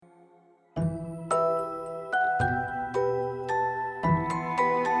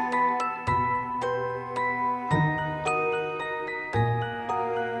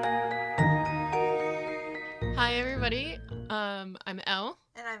everybody. I'm Elle.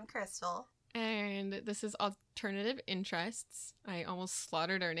 And I'm Crystal. And this is Alternative Interests. I almost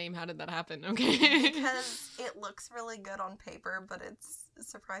slaughtered our name. How did that happen? Okay. Because it looks really good on paper, but it's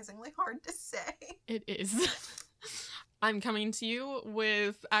surprisingly hard to say. It is. I'm coming to you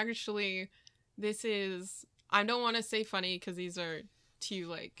with, actually, I don't want to say funny because these are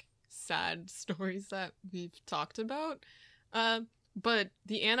two, sad stories that we've talked about. But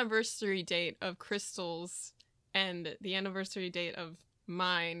the anniversary date of Crystal's and the anniversary date of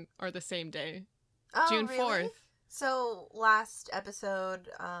mine are the same day. Oh, June really? 4th. So, last episode,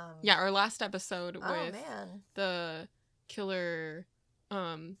 Yeah, our last episode with man. the killer...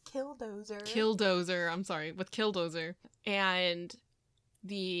 Killdozer. With Killdozer. And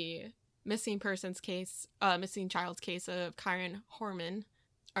the missing child's case of Kyron Horman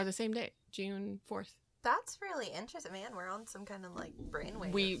are the same day, June 4th. That's really interesting, man. We're on some kind of,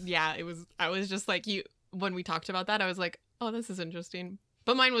 brainwave. I was just like, when we talked about that, I was like, oh, this is interesting.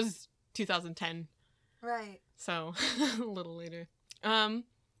 But mine was 2010. Right. So, a little later.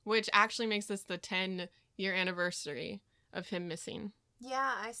 Which actually makes this the 10-year anniversary of him missing.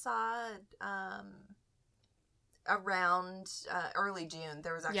 Yeah, I saw around early June,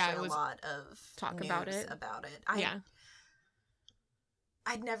 there was actually a lot of talk news about it.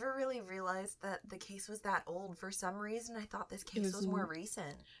 I'd never really realized that the case was that old. For some reason, I thought this case was more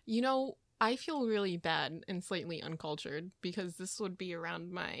recent. You know, I feel really bad and slightly uncultured because this would be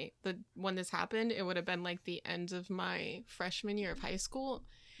around when this happened, it would have been the end of my freshman year of high school.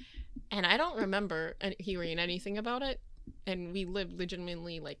 And I don't remember hearing anything about it. And we lived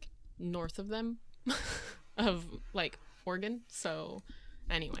legitimately north of them, of Oregon. So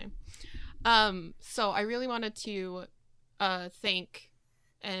anyway, so I really wanted to thank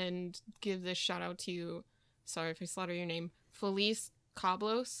and give this shout out to, sorry if I slaughter your name, Felice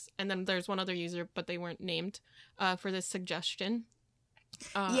Coblos, and then there's one other user, but they weren't named, for this suggestion.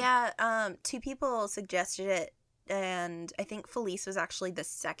 Two people suggested it, and I think Felice was actually the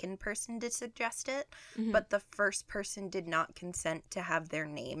second person to suggest it, but the first person did not consent to have their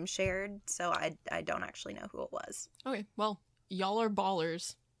name shared, so I don't actually know who it was. Okay, well, y'all are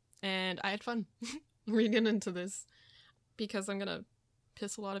ballers, and I had fun reading into this, because I'm gonna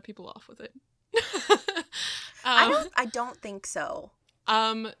piss a lot of people off with it. I don't think so.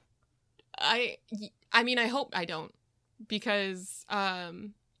 I mean, I hope I don't, because,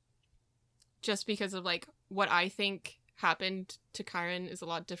 just because of, what I think happened to Kyron is a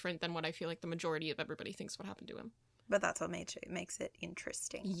lot different than what I feel like the majority of everybody thinks what happened to him. But that's what makes it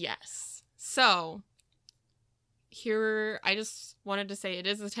interesting. Yes. So, here, I just wanted to say it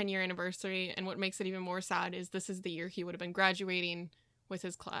is the 10-year anniversary, and what makes it even more sad is this is the year he would have been graduating with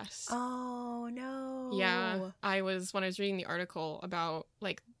his class. Oh, no. Yeah, when I was reading the article about,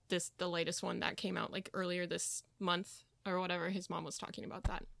 the latest one that came out, earlier this month, or whatever, his mom was talking about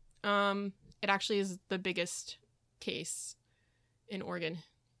that. It actually is the biggest case in Oregon,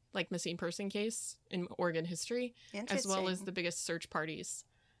 missing person case in Oregon history, as well as the biggest search parties,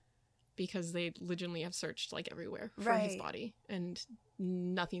 because they legitimately have searched, everywhere for his body, and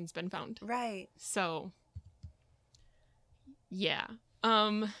nothing's been found. Right. So, yeah.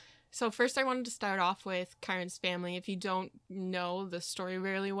 So first I wanted to start off with Kyron's family. If you don't know the story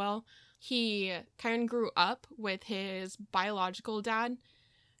really well, Kyron grew up with his biological dad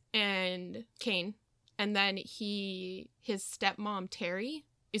and Kane, and then his stepmom Terry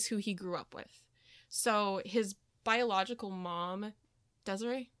is who he grew up with. So his biological mom,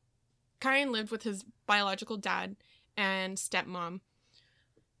 Desiree, Kyron lived with his biological dad and stepmom,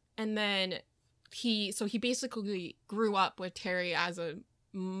 and then he basically grew up with Terry as a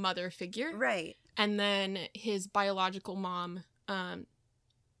mother figure. Right. And then his biological mom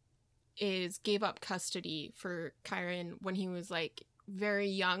gave up custody for Kyron when he was very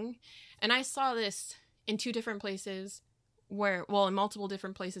young. And I saw this in two different places in multiple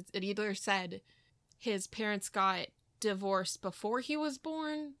different places. It either said his parents got divorced before he was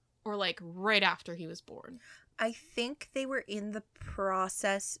born or right after he was born. I think they were in the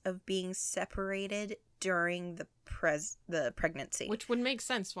process of being separated during the pregnancy. Which would make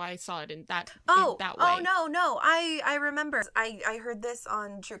sense why I saw it in that way. Oh, no. I remember. I heard this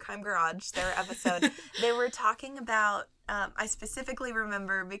on True Crime Garage, their episode. They were talking about, I specifically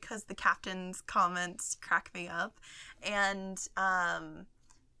remember because the captain's comments crack me up. And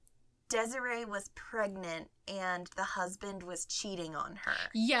Desiree was pregnant and the husband was cheating on her.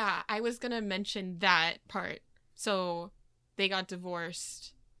 Yeah, I was going to mention that part. So they got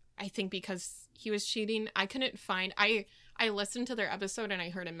divorced, I think, because he was cheating. I couldn't find... I listened to their episode and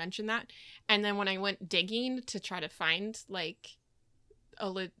I heard him mention that. And then when I went digging to try to find, I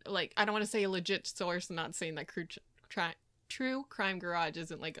don't want to say a legit source. I'm not saying that True Crime Garage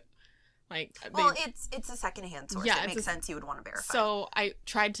isn't like well, it's a secondhand source. Yeah, it makes sense you would want to verify. So I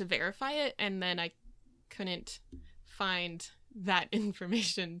tried to verify it, and then I couldn't find that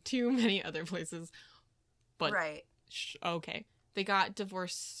information too many other places. But right. Okay, they got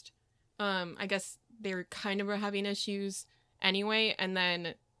divorced. I guess they were kind of having issues anyway, and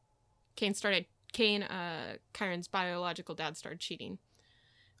then Kyron's biological dad started cheating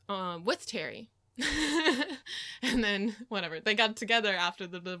with Terry. And then whatever, they got together after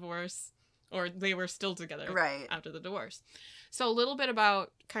the divorce, or they were still together right after the divorce. So a little bit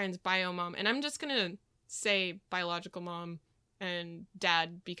about Kyron's bio mom, and I'm just gonna say biological mom and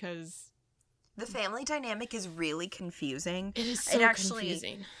dad because the family dynamic is really confusing. It is so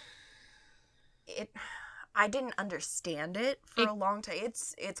confusing. I didn't understand it for a long time.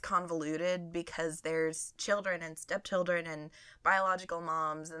 It's convoluted because there's children and stepchildren and biological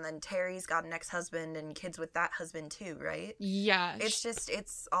moms, and then Terry's got an ex-husband and kids with that husband too, right? Yeah.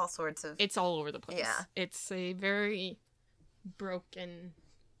 It's all sorts of... It's all over the place. Yeah. It's a very broken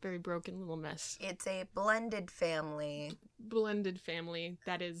little mess. It's a blended family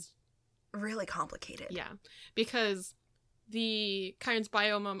that is... really complicated. Yeah. Because Kyron's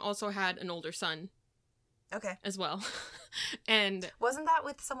bio mom also had an older son. Okay. As well. And wasn't that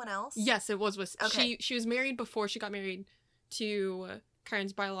with someone else? Yes, it was with... Okay. She was married before she got married to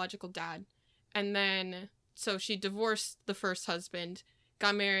Kyron's biological dad. And then... So she divorced the first husband,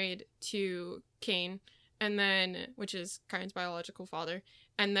 got married to Kane, and then... Which is Kyron's biological father.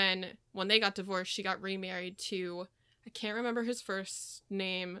 And then when they got divorced, she got remarried to... I can't remember his first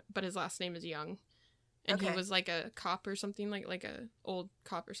name, but his last name is Young. And he was like a cop or something, like a old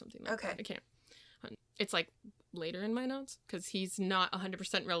cop or something like that. I can't... It's like later in my notes because he's not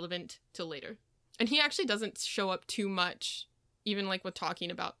 100% relevant till later. And he actually doesn't show up too much, even like with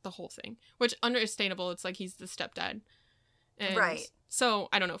talking about the whole thing, which understandable. It's like he's the stepdad. And right. So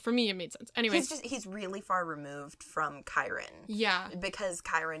I don't know. For me, it made sense. Anyway, he's really far removed from Kyron. Yeah. Because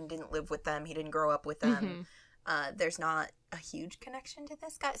Kyron didn't live with them. He didn't grow up with them. There's not a huge connection to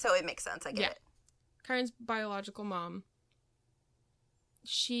this guy. So it makes sense. I get it. Kyron's biological mom,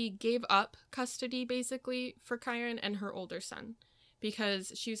 she gave up custody basically for Kyron and her older son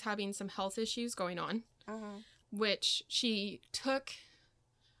because she was having some health issues going on, which she took,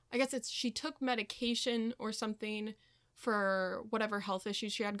 she took medication or something for whatever health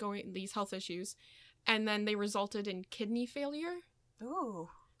issues she had these health issues, and then they resulted in kidney failure. Ooh.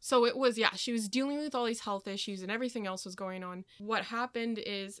 So it was, she was dealing with all these health issues and everything else was going on. What happened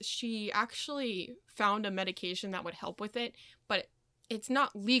is she actually found a medication that would help with it, but it's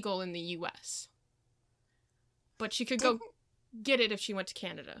not legal in the U.S. But she could go get it if she went to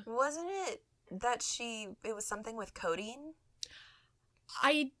Canada. Wasn't it that it was something with codeine?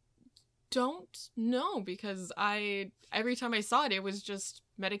 I don't know because every time I saw it, it was just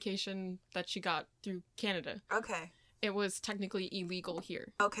medication that she got through Canada. Okay. It was technically illegal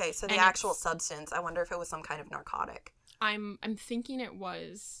here. Okay, so the actual substance, I wonder if it was some kind of narcotic. I'm thinking it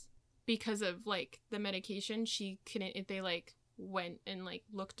was because of like the medication. She couldn't, they like went and like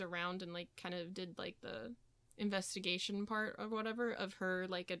looked around and like kind of did like the investigation part or whatever of her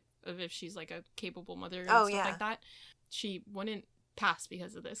like of if she's like a capable mother and stuff like that. She wouldn't pass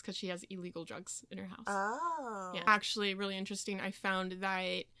because of this because she has illegal drugs in her house. Oh. Yeah. Actually, really interesting. I found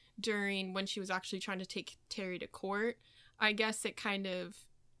that during when she was actually trying to take Terry to court, I guess it kind of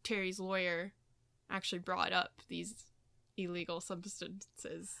Terry's lawyer actually brought up these illegal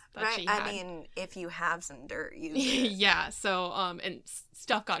substances that she had. I mean, if you have some dirt, use it. Yeah, so and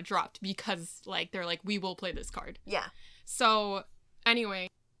stuff got dropped because like they're like, we will play this card. Yeah. So anyway,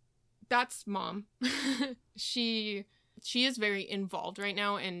 that's mom. She is very involved right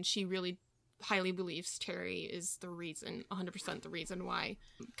now, and she really highly believes Terry is the reason, 100% the reason why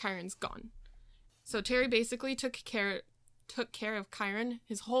Kyron's gone. So Terry basically took care of Kyron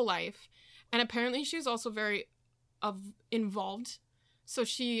his whole life, and apparently she was also very involved. So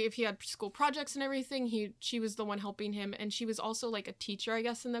if he had school projects and everything, she was the one helping him, and she was also like a teacher, I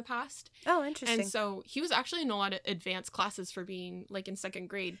guess, in the past. Oh, interesting. And so he was actually in a lot of advanced classes for being like in second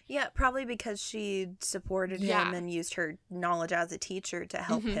grade. Yeah, probably because she supported him and used her knowledge as a teacher to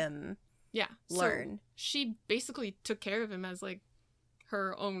help him learn. So she basically took care of him as like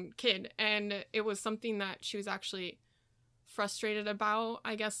her own kid, and it was something that she was actually frustrated about,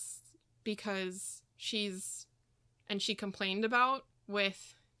 I guess, because she complained about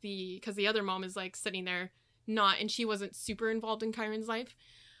because the other mom is like sitting there and she wasn't super involved in Kyron's life.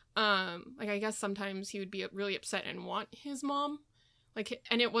 Like I guess sometimes he would be really upset and want his mom, like,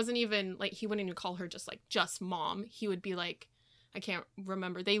 and it wasn't even like he wouldn't even call her just mom. He would be like, I can't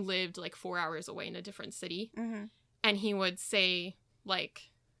remember, they lived like 4 hours away in a different city, and he would say,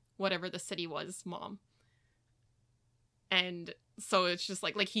 like, whatever the city was, mom. And so it's just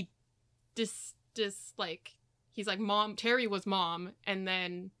like he like, he's like, mom, Terry was mom, and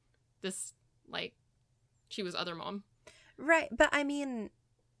then this, like, she was other mom. Right, but I mean,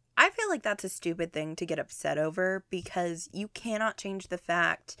 I feel like that's a stupid thing to get upset over, because you cannot change the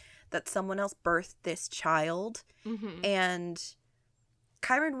fact that someone else birthed this child, Mm-hmm. and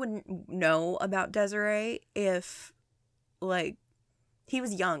Kyron wouldn't know about Desiree if, like, he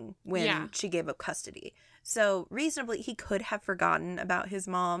was young when she gave up custody. So reasonably, he could have forgotten about his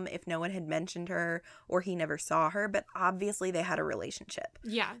mom if no one had mentioned her or he never saw her, but obviously they had a relationship.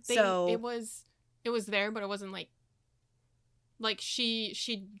 Yeah, it was there, but it wasn't like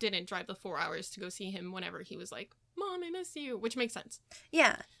she didn't drive the 4 hours to go see him whenever he was like, Mom, I miss you, which makes sense.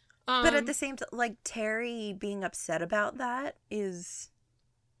 Yeah. But at the same time, like, Terry being upset about that is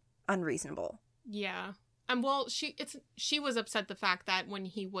unreasonable. Yeah. Well, she was upset the fact that when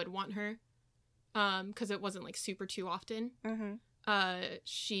he would want her, because it wasn't like super too often,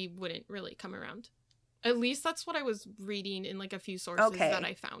 she wouldn't really come around. At least that's what I was reading in like a few sources that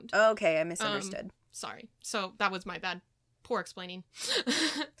I found. Okay, I misunderstood. Sorry. So that was my bad. Poor explaining.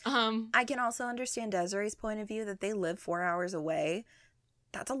 I can also understand Desiree's point of view that they live 4 hours away.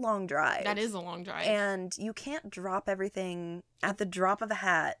 That's a long drive. That is a long drive. And you can't drop everything at the drop of a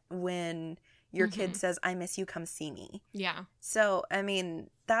hat when your kid says, I miss you, come see me. Yeah. So, I mean,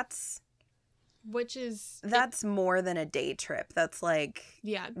 that's more than a day trip. That's like...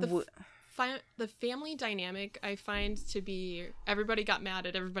 Yeah. The family dynamic I find to be, everybody got mad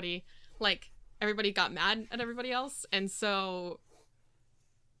at everybody. Like, everybody got mad at everybody else. And so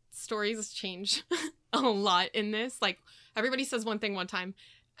stories change a lot in this. Like, everybody says one thing one time,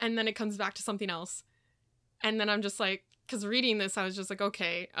 and then it comes back to something else. And then I'm just like, because reading this, I was just like,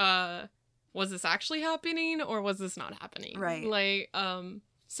 okay, was this actually happening or was this not happening? Right. Like,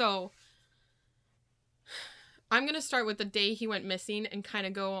 so I'm going to start with the day he went missing and kind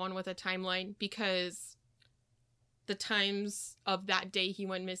of go on with a timeline, because the times of that day he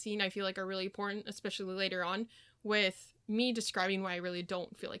went missing, I feel like are really important, especially later on, with me describing why I really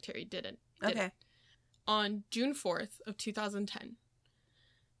don't feel like Terry did it. Okay. On June 4th of 2010,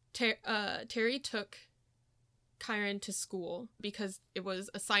 Terry took Kyron to school because it was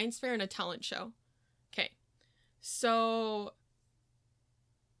a science fair and a talent show. Okay. So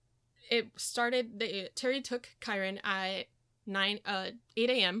it started, Terry took Kyron at 8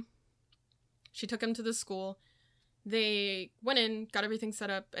 a.m. She took him to the school. They went in, got everything set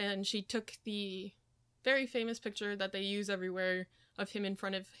up, and she took the very famous picture that they use everywhere of him in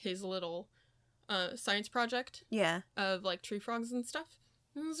front of his little science project. Yeah. Of like tree frogs and stuff.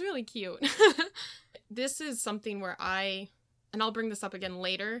 It was really cute. This is something where and I'll bring this up again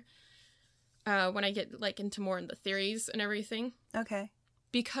later when I get like into more in the theories and everything. Okay.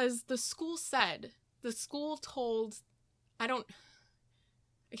 Because the school told, I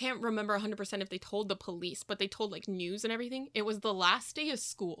can't remember 100% if they told the police, but they told like news and everything. It was the last day of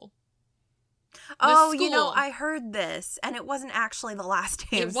school. You know, I heard this, and it wasn't actually the last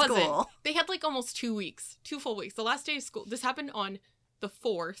day of school. It wasn't. They had like almost 2 weeks, 2 full weeks. The last day of school, this happened on the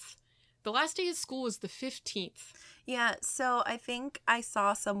 4th. The last day of school was the 15th. Yeah, so I think I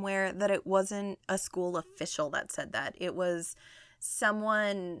saw somewhere that it wasn't a school official that said that. It was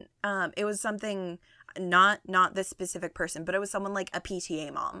someone, it was something, not this specific person, but it was someone like a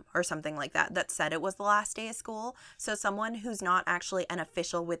PTA mom or something like that said it was the last day of school. So someone who's not actually an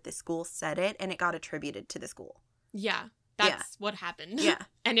official with the school said it, and it got attributed to the school. Yeah, that's what happened. Yeah.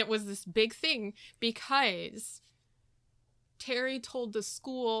 And it was this big thing because Terry told the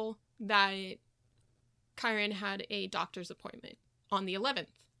school that Kyron had a doctor's appointment on the 11th.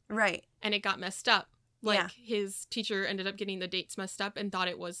 Right. And it got messed up. Like, his teacher ended up getting the dates messed up and thought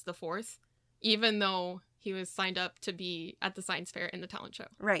it was the 4th, even though he was signed up to be at the science fair and the talent show.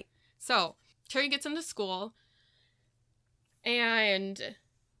 Right. So, Terry gets into school, and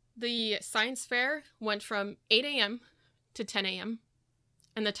the science fair went from 8 a.m. to 10 a.m.,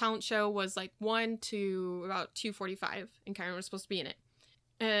 and the talent show was, like, 1 to about 2:45, and Kyron was supposed to be in it.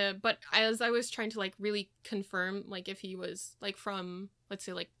 But as I was trying to, like, really confirm, like, if he was, like, from, let's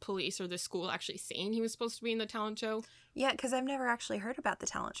say, like, police or the school actually saying he was supposed to be in the talent show. Yeah, because I've never actually heard about the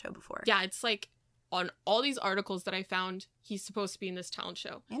talent show before. Yeah, it's, like, on all these articles that I found, he's supposed to be in this talent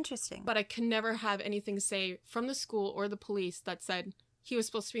show. Interesting. But I can never have anything say from the school or the police that said he was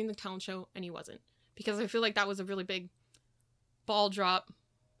supposed to be in the talent show and he wasn't. Because I feel like that was a really big ball drop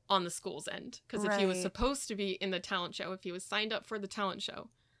on the school's end. Because if he was supposed to be in the talent show, if he was signed up for the talent show,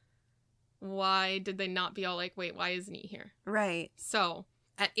 why did they not be all like, wait, why isn't he here? Right. So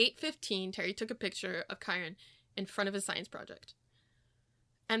at 8:15, Terry took a picture of Kyron in front of his science project.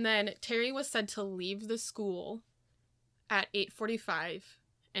 And then Terry was said to leave the school at 8:45,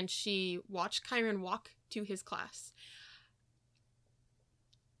 and she watched Kyron walk to his class.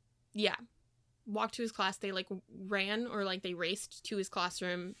 Yeah. Walked to his class. They, like, ran or, like, they raced to his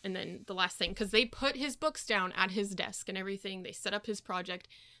classroom. And then the last thing, because they put his books down at his desk and everything. They set up his project.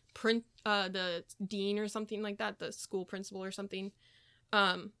 The dean or something like that, the school principal or something,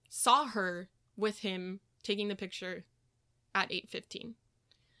 saw her with him taking the picture at 8:15.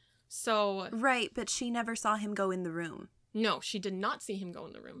 So... Right, but she never saw him go in the room. No, she did not see him go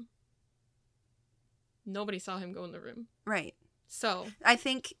in the room. Nobody saw him go in the room. Right. So... I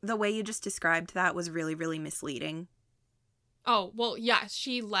think the way you just described that was really, really misleading. Oh, well, yeah,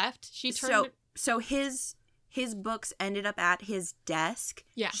 she left. She turned... So his books ended up at his desk.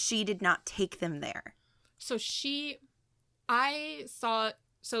 Yeah. She did not take them there. So I saw...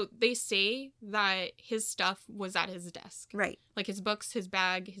 So they say that his stuff was at his desk. Right. Like his books, his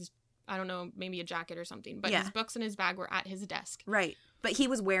bag, I don't know, maybe a jacket or something. But Yeah. his books and his bag were at his desk. Right. But he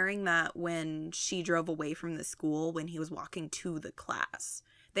was wearing that when she drove away from the school when he was walking to the class.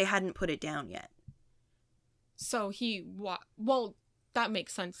 They hadn't put it down yet. So well, that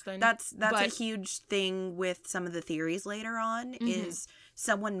makes sense then. That's a huge thing with some of the theories later on, is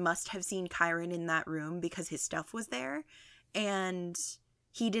someone must have seen Kyron in that room because his stuff was there. And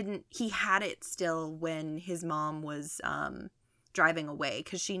he had it still when his mom was driving away,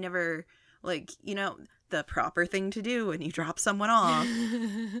 because she never, like, you know, the proper thing to do when you drop someone off,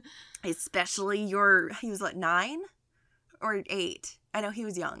 especially he was like 9 or 8. I know he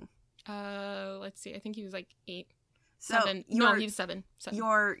was young. Let's see. I think he was like 8. So 7. No, he was 7.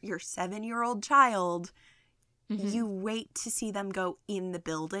 Your 7-year-old child, Mm-hmm. you wait to see them go in the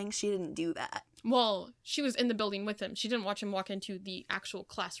building. She didn't do that. Well, she was in the building with him. She didn't watch him walk into the actual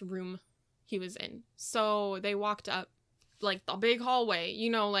classroom he was in. So they walked up, like, the big hallway. You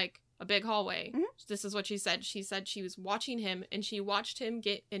know, like, a big hallway. Mm-hmm. This is what she said. She said she was watching him, and she watched him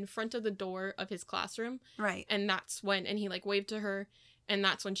get in front of the door of his classroom. Right. And that's when, and he, like, waved to her, and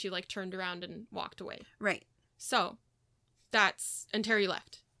that's when she, like, turned around and walked away. Right. So, and Terry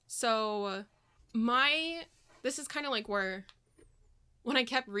left. So, this is kind of like where, when I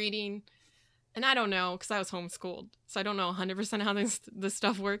kept reading, and I don't know, because I was homeschooled, so I don't know 100% how this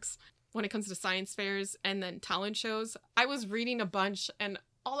stuff works. When it comes to science fairs and then talent shows, I was reading a bunch, and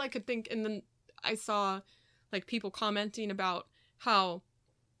all I could think, and then I saw, like, people commenting about how,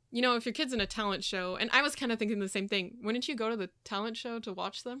 you know, if your kid's in a talent show, and I was kind of thinking the same thing. Wouldn't you go to the talent show to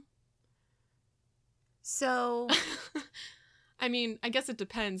watch them? So... I mean, I guess it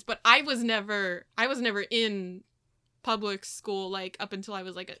depends, but I was never in public school, like, up until I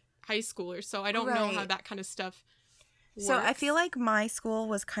was, like, a high schooler, so I don't know how that kind of stuff works. So I feel like my school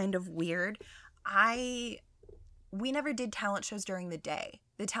was kind of weird. We never did talent shows during the day.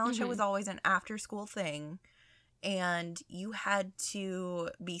 The talent show was always an after-school thing, and you had to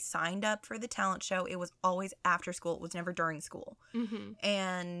be signed up for the talent show. It was always after school. It was never during school. Mm-hmm.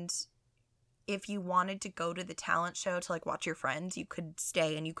 And if you wanted to go to the talent show to, like, watch your friends, you could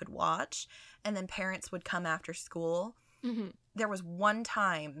stay and you could watch. And then parents would come after school. Mm-hmm. There was one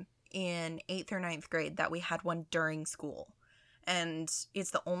time in 8th or 9th grade that we had one during school. And it's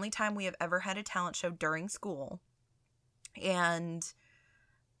the only time we have ever had a talent show during school. And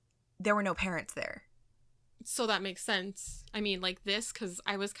there were no parents there. So that makes sense. I mean, like this, because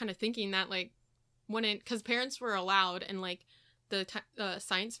I was kind of thinking that, like, because parents were allowed and, like, the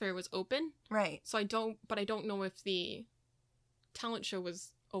science fair was open. Right. So I don't know if the talent show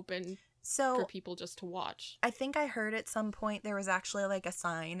was open So for people just to watch. I think I heard at some point there was actually, like, a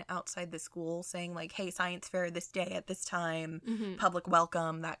sign outside the school saying, like, hey, science fair this day at this time, public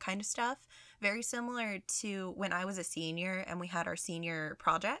welcome, that kind of stuff. Very similar to when I was a senior and we had our senior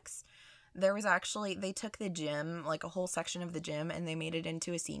projects. There was actually, they took the gym, like a whole section of the gym, and they made it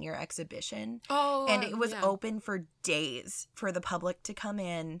into a senior exhibition. Oh, and it was open for days for the public to come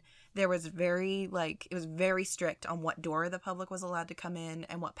in. There was it was very strict on what door the public was allowed to come in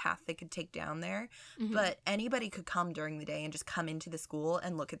and what path they could take down there. Mm-hmm. But anybody could come during the day and just come into the school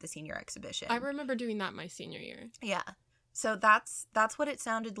and look at the senior exhibition. I remember doing that my senior year. Yeah. So that's what it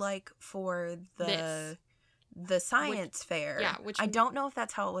sounded like for the science fair. Yeah, which I don't know if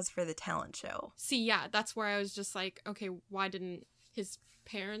that's how it was for the talent show. See, yeah, that's where I was just like, okay, why didn't his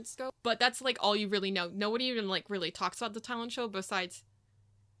parents go? But that's, like, all you really know. Nobody even, like, really talks about the talent show besides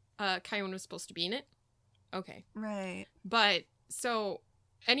Kyron was supposed to be in it. Okay. Right. But, so,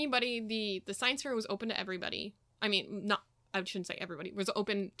 anybody, the science fair was open to everybody. I mean, I shouldn't say everybody. It was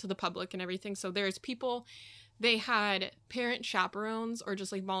open to the public and everything. So there's people, they had parent chaperones or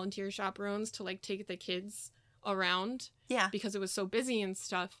just, like, volunteer chaperones to, like, take the kids around. Yeah. Because it was so busy and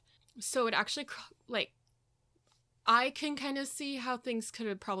stuff. So it actually, like, I can kind of see how things could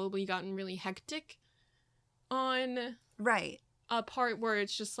have probably gotten really hectic on Right. a part where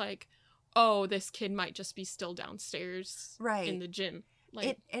it's just like, oh, this kid might just be still downstairs Right. in the gym.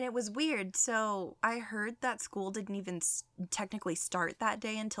 Like, it was weird. So I heard that school didn't even technically start that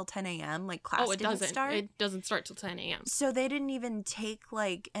day until 10 a.m. Like, class didn't start. It doesn't start till 10 a.m. So they didn't even take,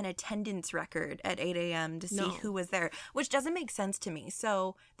 like, an attendance record at 8 a.m. to see who was there, which doesn't make sense to me.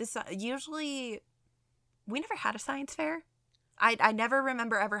 So this usually, we never had a science fair. I never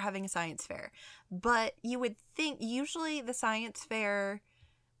remember ever having a science fair. But you would think usually the science fair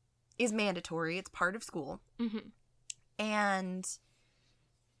is mandatory. It's part of school. Mm-hmm. And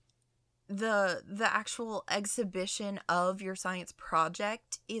the actual exhibition of your science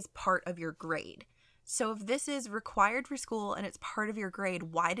project is part of your grade. So if this is required for school and it's part of your grade,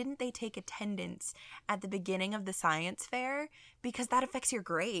 why didn't they take attendance at the beginning of the science fair? Because that affects your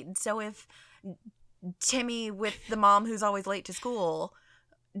grade. So if Timmy, with the mom who's always late to school,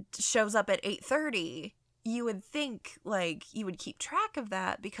 shows up at 8:30, you would think, like, you would keep track of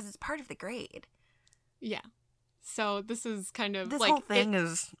that because it's part of the grade. Yeah. So this is kind of this like, whole thing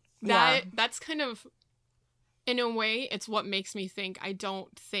is that's kind of, in a way, it's what makes me think I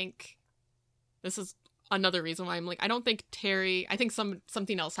don't think, this is another reason why I'm like, I don't think Terry, I think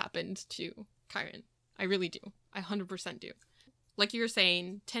something else happened to Kyron. I really do. I 100% do. Like you were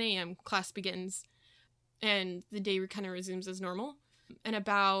saying, 10 a.m. class begins and the day kind of resumes as normal. And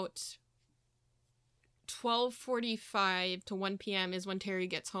about 12:45 to 1 p.m. is when Terry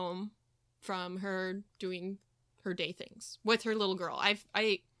gets home from her doing her day things with her little girl. I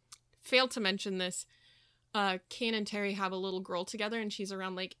failed to mention this. Kane and Terry have a little girl together, and she's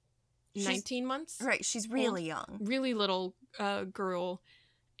around like 19 months. Right, she's really young. Really little girl.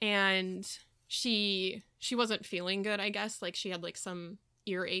 And she wasn't feeling good, I guess. Like, she had like some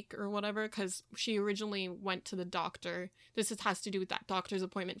earache or whatever, because she originally went to the doctor. This has to do with that doctor's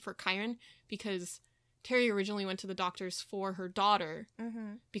appointment for Kyron, because Terry originally went to the doctor's for her daughter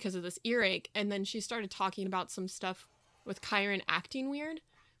because of this earache, and then she started talking about some stuff with Kyron acting weird,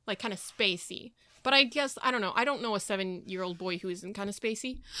 like kind of spacey. But I guess, I don't know. I don't know a 7-year-old boy who isn't kind of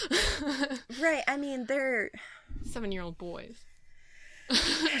spacey. Right, I mean, they're 7-year-old boys.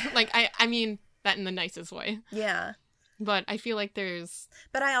 Like, I mean that in the nicest way. Yeah. But I feel like there's...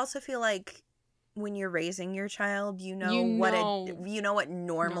 But I also feel like when you're raising your child, you know what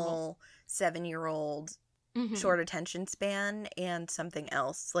normal 7-year-old short attention span and something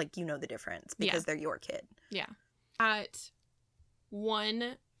else, like, you know the difference because they're your kid. Yeah. At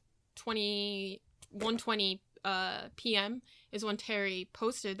 1:20 p.m. is when Terry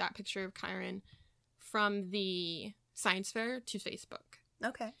posted that picture of Kyron from the science fair to Facebook.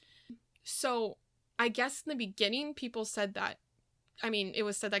 Okay. So I guess in the beginning, people said that, I mean, it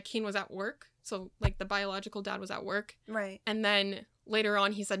was said that Kane was at work. So, like, the biological dad was at work. Right. And then later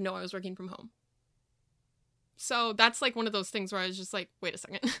on, he said, no, I was working from home. So that's, like, one of those things where I was just like, wait a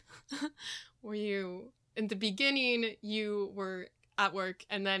second. Were you, in the beginning, you were at work,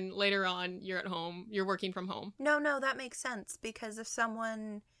 and then later on, you're at home, you're working from home. No, that makes sense, because if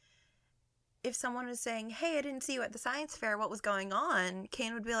someone was saying, hey, I didn't see you at the science fair, what was going on?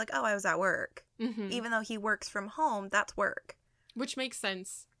 Kane would be like, oh, I was at work. Mm-hmm. Even though he works from home, that's work. Which makes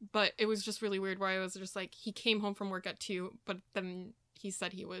sense, but it was just really weird where I was just like, he came home from work at 2, but then he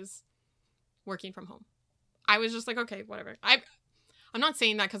said he was working from home. I was just like, okay, whatever. I'm not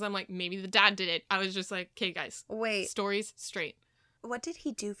saying that because I'm like, maybe the dad did it. I was just like, okay, guys. Wait. Stories straight. What did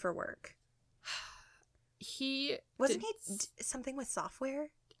he do for work? He... Wasn't he something with software?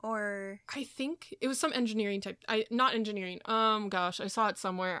 Or... I think it was some engineering type... Not engineering. Gosh, I saw it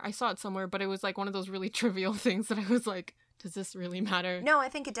somewhere, but it was like one of those really trivial things that I was like, does this really matter? No, I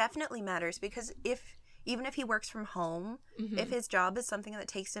think it definitely matters, because even if he works from home, if his job is something that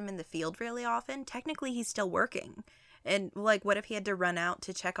takes him in the field really often, technically he's still working. And, like, what if he had to run out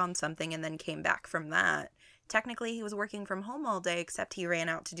to check on something and then came back from that? Technically, he was working from home all day, except he ran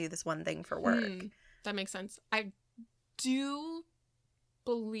out to do this one thing for work. That makes sense. I do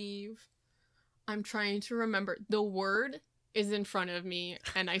believe, I'm trying to remember, the word is in front of me,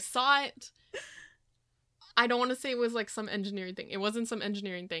 and I saw it. I don't want to say it was like some engineering thing. It wasn't some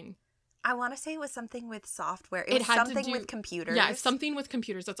engineering thing. I want to say it was something with software. It was something with computers. Yeah, something with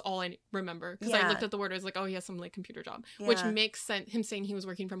computers. That's all I remember. Because I looked at the word, I was like, oh, he has some, like, computer job. Yeah. Which makes sense. Him saying he was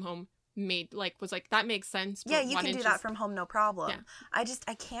working from home that makes sense. Yeah, you can do that from home, no problem. Yeah.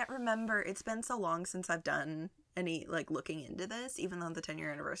 I can't remember. It's been so long since I've done any, like, looking into this, even though the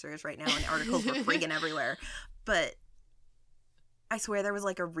 10-year anniversary is right now and articles were freaking everywhere. But I swear there was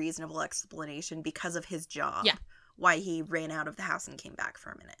like a reasonable explanation because of his job. Yeah. Why he ran out of the house and came back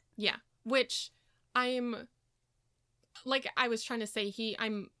for a minute. Yeah. Which I'm, like I was trying to say,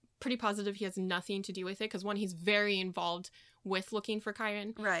 I'm pretty positive he has nothing to do with it. Because one, he's very involved with looking for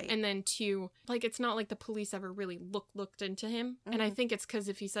Kyron. Right. And then two, like, it's not like the police ever really looked into him. Mm-hmm. And I think it's because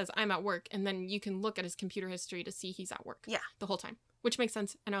if he says, I'm at work, and then you can look at his computer history to see he's at work. Yeah. The whole time. Which makes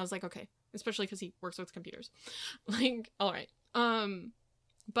sense. And I was like, okay. Especially because he works with computers. Like, all right.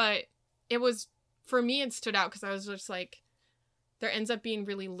 But it was, for me, it stood out because I was just like, there ends up being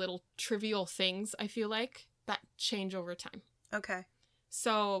really little trivial things, I feel like, that change over time. Okay.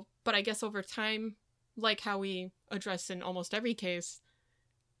 So, but I guess over time, like how we address in almost every case,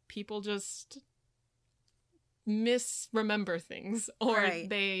 people just misremember things, or Right.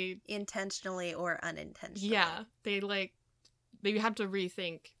 they Intentionally or unintentionally. yeah, they have to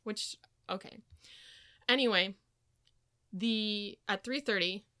rethink, which, okay. Anyway, at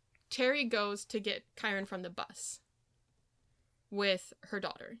 3:30, Terry goes to get Kyron from the bus with her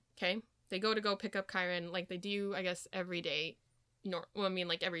daughter, okay? They go pick up Kyron like they do, I guess, every day.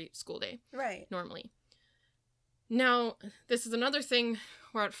 Like every school day. Right. Normally. Now, this is another thing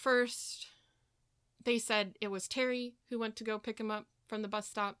where at first they said it was Terry who went to go pick him up from the bus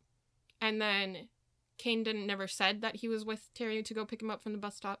stop. And then Kane never said that he was with Terry to go pick him up from the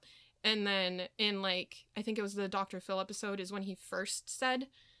bus stop. And then in, like, I think it was the Dr. Phil episode is when he first said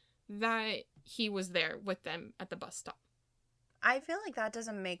that he was there with them at the bus stop. I feel like that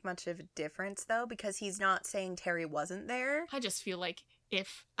doesn't make much of a difference, though, because he's not saying Terry wasn't there. I just feel like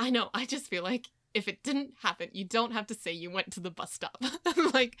if it didn't happen, you don't have to say you went to the bus stop.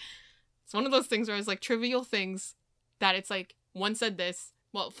 Like, it's one of those things where it's like trivial things that it's like, one said this,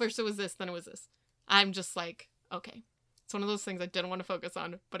 well, first it was this, then it was this. I'm just like, okay. It's one of those things I didn't want to focus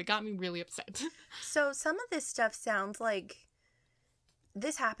on, but it got me really upset. So some of this stuff sounds like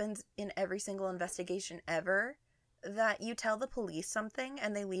this happens in every single investigation ever, that you tell the police something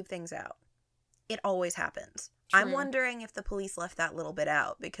and they leave things out. It always happens. True. I'm wondering if the police left that little bit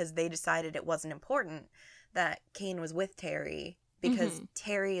out because they decided it wasn't important that Kane was with Terry because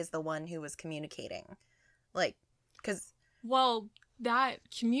Terry is the one who was communicating. Like, because... Well, that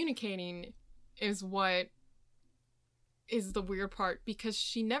communicating is what is the weird part because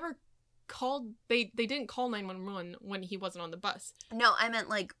she never called... They didn't call 911 when he wasn't on the bus. No, I meant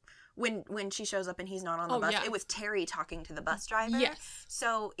like... When she shows up and he's not on the bus, yeah. It was Terry talking to the bus driver. Yes.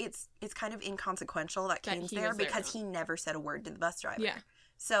 So it's kind of inconsequential that Kane's there because he never said a word to the bus driver. Yeah.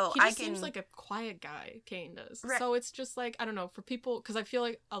 So he just seems like a quiet guy, Kane does. Right. So it's just like, I don't know, for people, because I feel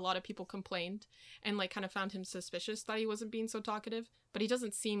like a lot of people complained and like kind of found him suspicious that he wasn't being so talkative, but he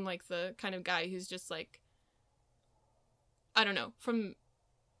doesn't seem like the kind of guy who's just like, I don't know,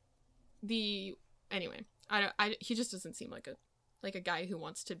 anyway, he just doesn't seem like a guy who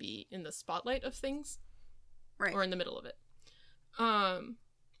wants to be in the spotlight of things. Right. Or in the middle of it.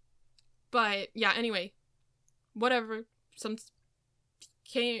 But yeah, anyway, whatever.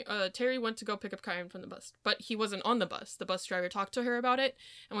 Terry went to go pick up Kyron from the bus, but he wasn't on the bus. The bus driver talked to her about it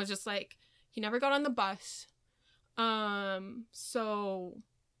and was just like, he never got on the bus. So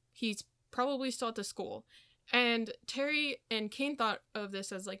he's probably still at the school. And Terry and Kane thought of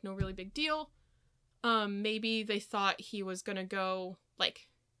this as like no really big deal. Maybe they thought he was gonna go, like,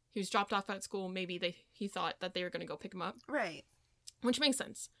 he was dropped off at school. Maybe he thought that they were gonna go pick him up. Right. Which makes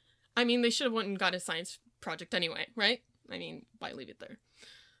sense. I mean, they should have went and got a science project anyway, right? I mean, why leave it there?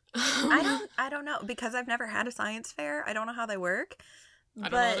 I don't know, because I've never had a science fair. I don't know how they work. I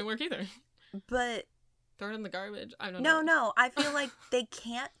don't know how they work either. But throw it in the garbage. I don't know. No. I feel like they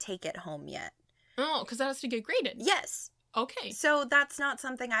can't take it home yet. Oh, because that has to get graded. Yes. Okay. So that's not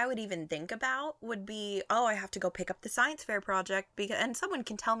something I would even think about, would be, oh, I have to go pick up the science fair project, and someone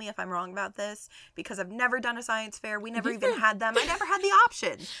can tell me if I'm wrong about this, because I've never done a science fair. We never even had them. I never had the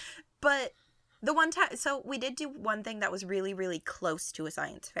option. But the one time, so we did do one thing that was really, really close to a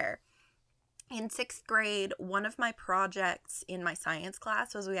science fair. In 6th grade, one of my projects in my science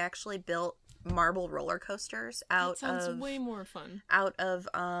class was we actually built marble roller coasters out sounds way more fun. Out of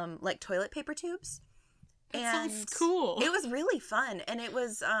like toilet paper tubes. That sounds cool. It was really fun, and it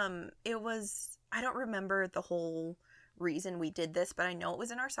was I don't remember the whole reason we did this, but I know it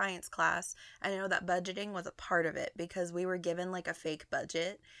was in our science class. I know that budgeting was a part of it because we were given like a fake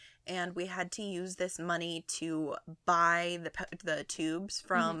budget, and we had to use this money to buy the tubes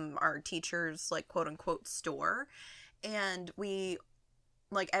from our teacher's like quote unquote store, and we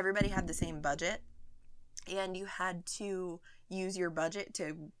like everybody had the same budget, and you had to use your budget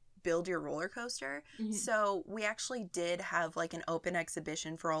to build your roller coaster. So we actually did have like an open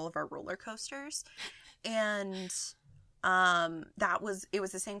exhibition for all of our roller coasters, and it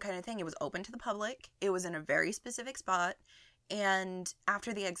was the same kind of thing. It was open to the public. It was in a very specific spot. And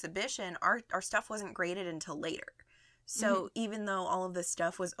after the exhibition, our stuff wasn't graded until later. So even though all of this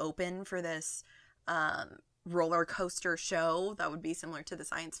stuff was open for this roller coaster show that would be similar to the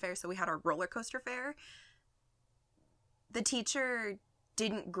science fair, so we had our roller coaster fair, the teacher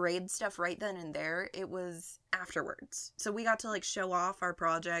didn't grade stuff right then and there. It was afterwards. So we got to like show off our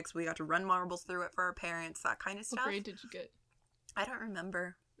projects. We got to run marbles through it for our parents, that kind of stuff. What grade did you get? I don't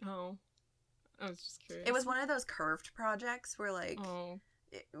remember. Oh, I was just curious. It was one of those curved projects where like,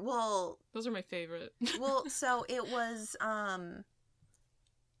 those are my favorite. Well, so it was,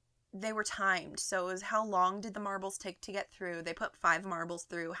 they were timed. So it was how long did the marbles take to get through? They put 5 marbles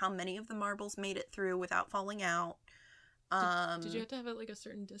through. How many of the marbles made it through without falling out? Did you have to have it like a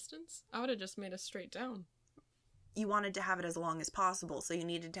certain distance? I would have just made it straight down. You wanted to have it as long as possible, so you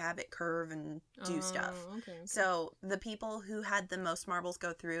needed to have it curve and do stuff. Okay. So the people who had the most marbles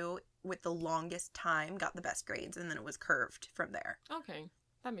go through with the longest time got the best grades, and then it was curved from there. Okay.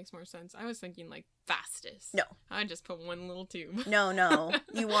 That makes more sense. I was thinking like fastest. No. I just put one little tube. No.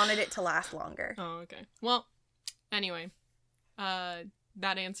 You wanted it to last longer. Oh, okay. Well, anyway,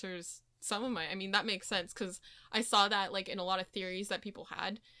 that answers some of that makes sense, because I saw that like in a lot of theories that people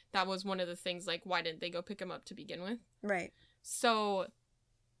had. That was one of the things, like, why didn't they go pick him up to begin with? Right. So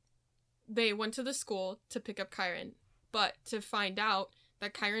they went to the school to pick up Kyron, but to find out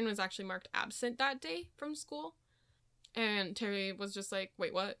that Kyron was actually marked absent that day from school. And Terry was just like,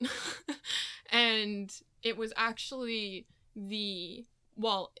 wait, what? And it was actually the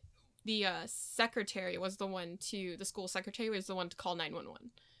secretary was the one the school secretary was the one to call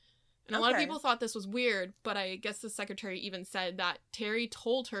 911. And a lot of people thought this was weird, but I guess the secretary even said that Terry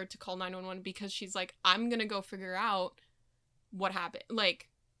told her to call 911 because she's like, I'm gonna go figure out what happened. Like,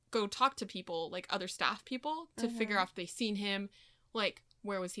 go talk to people, like other staff people, to figure out if they seen him, like,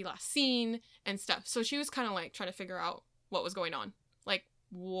 where was he last seen, and stuff. So she was kind of like trying to figure out what was going on. Like,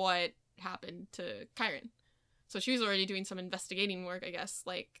 what happened to Kyron. So she was already doing some investigating work, I guess,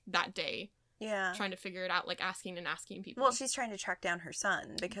 like, that day. Yeah. Trying to figure it out, like asking people. Well, she's trying to track down her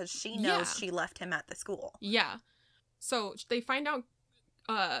son because she knows she left him at the school. Yeah. So they find out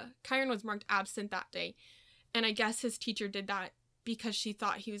Kyron was marked absent that day. And I guess his teacher did that because she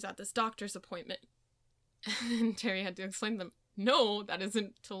thought he was at this doctor's appointment. And Terry had to explain to them, no, that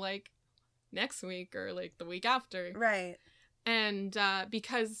isn't till like next week or like the week after. Right. And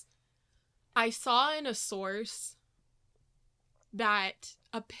because I saw in a source that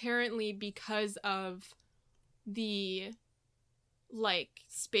apparently because of the like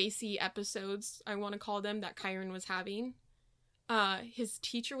spacey episodes, I want to call them, that Kyron was having, his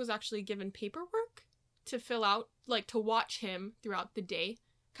teacher was actually given paperwork to fill out, like to watch him throughout the day,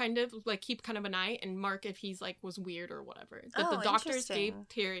 kind of like keep kind of an eye and mark if he's like was weird or whatever, that the doctors gave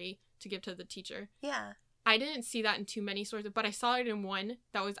Terry to give to the teacher. Yeah. I didn't see that in too many sources, but I saw it in one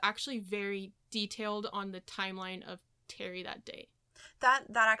that was actually very detailed on the timeline of Terry that day. That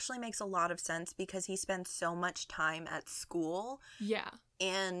actually makes a lot of sense because he spends so much time at school. Yeah.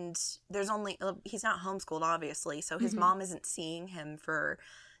 And he's not homeschooled, obviously, so his mom isn't seeing him for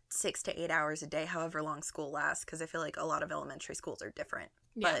 6 to 8 hours a day, however long school lasts, because I feel like a lot of elementary schools are different.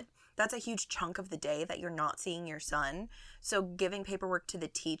 Yeah. But that's a huge chunk of the day that you're not seeing your son. So giving paperwork to the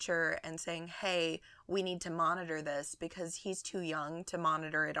teacher and saying, hey, we need to monitor this because he's too young to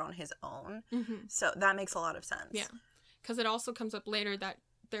monitor it on his own. Mm-hmm. So that makes a lot of sense. Yeah. Because it also comes up later that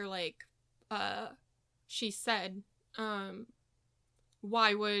they're like, she said,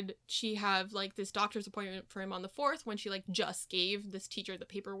 why would she have like this doctor's appointment for him on the 4th when she like just gave this teacher the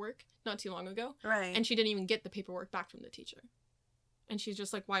paperwork not too long ago? Right. And she didn't even get the paperwork back from the teacher. And she's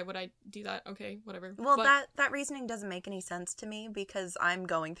just like, why would I do that? Okay, whatever. Well, that reasoning doesn't make any sense to me because I'm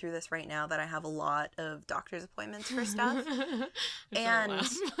going through this right now that I have a lot of doctor's appointments for stuff. And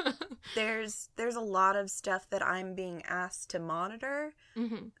there's a lot of stuff that I'm being asked to monitor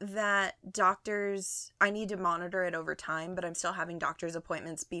that doctors, I need to monitor it over time, but I'm still having doctor's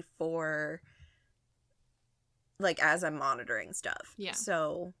appointments before, like, as I'm monitoring stuff. Yeah.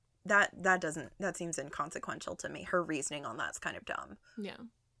 So that seems inconsequential to me. Her reasoning on that's kind of dumb. Yeah.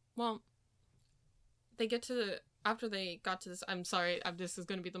 Well, after they got to this, I'm sorry, this is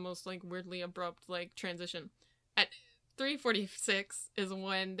going to be the most like weirdly abrupt like transition. At 3:46 is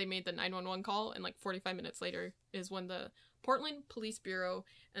when they made the 911 call, and like 45 minutes later is when the Portland Police Bureau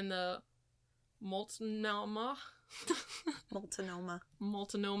and the Multnomah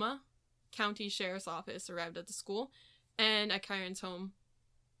County Sheriff's Office arrived at the school and at Kyron's home.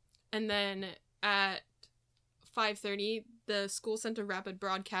 And then at 5:30, the school sent a rapid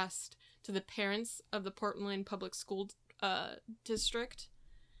broadcast to the parents of the Portland Public School district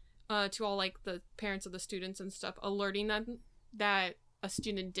to all like the parents of the students and stuff, alerting them that a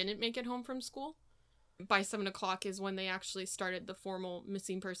student didn't make it home from school. By 7 o'clock is when they actually started the formal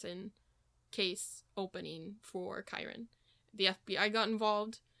missing person case opening for Kyron. The FBI got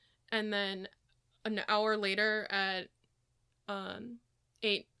involved, and then an hour later at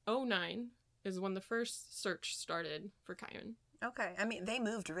 8:09 is when the first search started for Kyron. Okay. I mean, they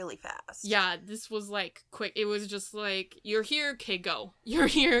moved really fast. Yeah, this was like quick. It was just like, you're here, okay, go. You're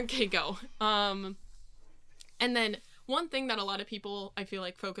here, okay, go. And then one thing that a lot of people, I feel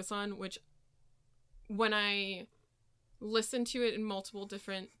like, focus on, which when I listened to it in multiple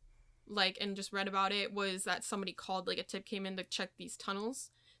different, like, and just read about it, was that somebody called, like, a tip came in to check these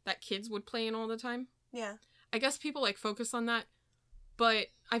tunnels that kids would play in all the time. Yeah. I guess people, like, focus on that, but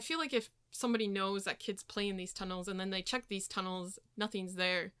I feel like if somebody knows that kids play in these tunnels and then they check these tunnels, nothing's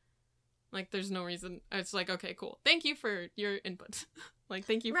there. Like, there's no reason. It's like, okay, cool. Thank you for your input. Like,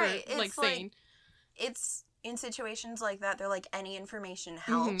 thank you for, like, saying. It's in situations like that, they're like, any information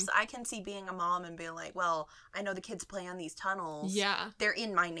helps. I can see being a mom and being like, well, I know the kids play on these tunnels. Yeah. They're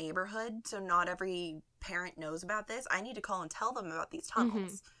in my neighborhood, so not every parent knows about this. I need to call and tell them about these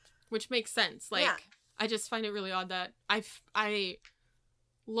tunnels. Which makes sense. Like, Yeah. I just find it really odd that I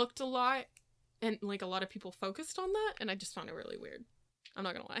looked a lot and, like, a lot of people focused on that, and I just found it really weird. I'm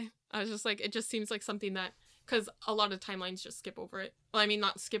not gonna lie. I was just like, it just seems like something that, because a lot of timelines just skip over it. Well, I mean,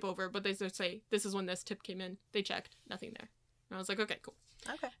 not skip over, but they just say, this is when this tip came in. They checked. Nothing there. And I was like, okay, cool.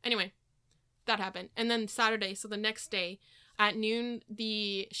 Okay. Anyway, that happened. And then Saturday, so the next day, at noon,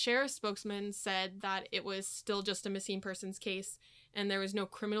 the sheriff's spokesman said that it was still just a missing persons case, and there was no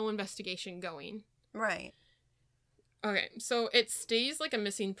criminal investigation going. Right. Okay, so it stays like a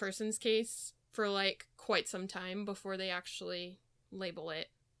missing persons case for, like, quite some time before they actually label it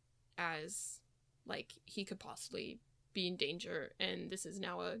as, like, he could possibly be in danger, and this is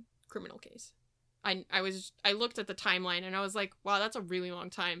now a criminal case. I looked at the timeline, and I was like, wow, that's a really long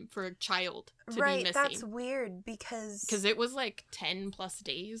time for a child to be missing. Right, that's weird, because it was, like, 10 plus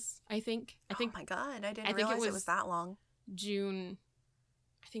days, I think. Oh my god, I didn't realize it was that long. June,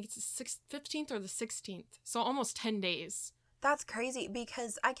 I think it's the 15th or the 16th, so almost 10 days. That's crazy,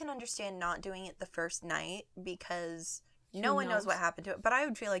 because I can understand not doing it the first night, because no one knows what happened to it. But I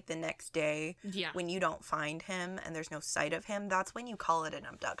would feel like the next day, when you don't find him and there's no sight of him, that's when you call it an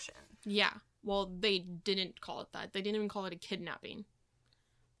abduction. Yeah. Well, they didn't call it that. They didn't even call it a kidnapping.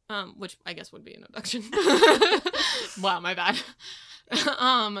 Which I guess would be an abduction. Wow, my bad.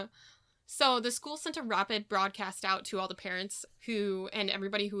 So the school sent a rapid broadcast out to all the parents and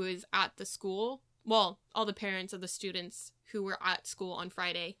everybody who is at the school. Well, all the parents of the students who were at school on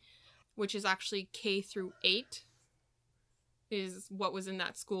Friday, which is actually K through 8 is what was in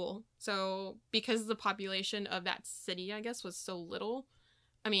that school. So because the population of that city, I guess, was so little,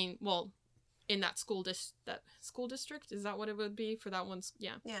 I mean, well, in that school district, is that what it would be for that one?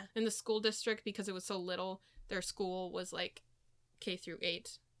 Yeah. In the school district, because it was so little, their school was like K through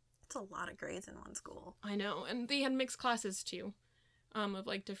 8. That's a lot of grades in one school. I know, and they had mixed classes too, of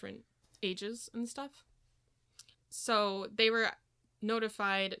like different ages and stuff. So they were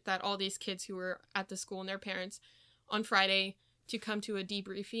notified that all these kids who were at the school and their parents on Friday to come to a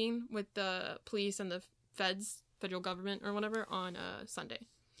debriefing with the police and the federal government or whatever, on Sunday.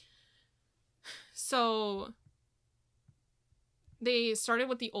 So they started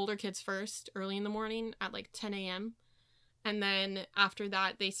with the older kids first, early in the morning at like 10 a.m. And then after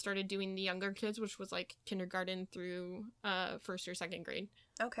that, they started doing the younger kids, which was like kindergarten through first or second grade.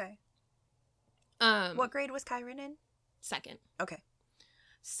 Okay. What grade was Kyron in? Second. Okay.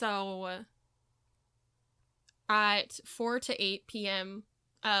 So at 4 to 8 p.m.,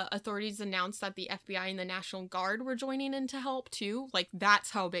 authorities announced that the FBI and the National Guard were joining in to help too. Like, that's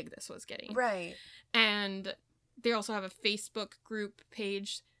how big this was getting. Right. And they also have a Facebook group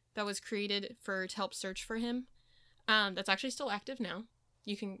page that was created to help search for him. That's actually still active now.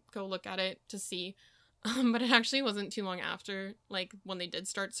 You can go look at it to see. But it actually wasn't too long after, like, when they did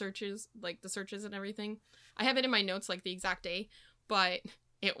start searches, like, the searches and everything. I have it in my notes, like, the exact day, but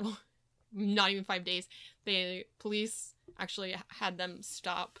not even 5 days. The police actually had them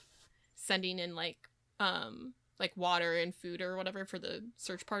stop sending in, like water and food or whatever for the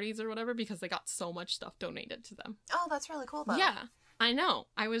search parties or whatever, because they got so much stuff donated to them. Oh, that's really cool, though. Yeah, I know.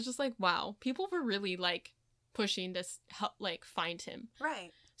 I was just like, wow, people were really, like, pushing to help, like, find him.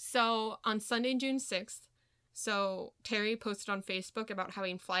 Right. So on Sunday, June 6th, so Terry posted on Facebook about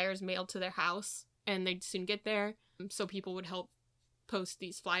having flyers mailed to their house, and they'd soon get there, so people would help post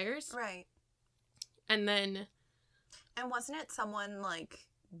these flyers. Right. And then... And wasn't it someone, like,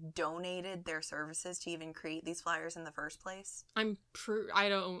 donated their services to even create these flyers in the first place? I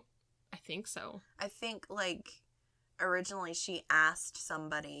think so. I think, like, originally she asked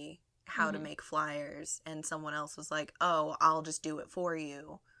somebody how to make flyers, and someone else was like, oh, I'll just do it for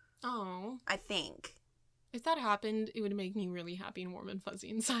you. Oh. I think. If that happened, it would make me really happy and warm and fuzzy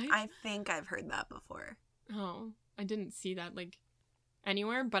inside. I think I've heard that before. Oh. I didn't see that, like,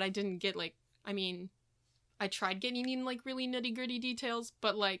 anywhere, but I didn't get, like, I mean, I tried getting in, like, really nitty-gritty details,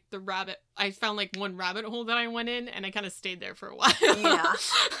 but, like, I found, like, one rabbit hole that I went in, and I kind of stayed there for a while. Yeah.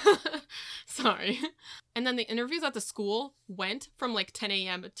 Sorry. And then the interviews at the school went from, like, 10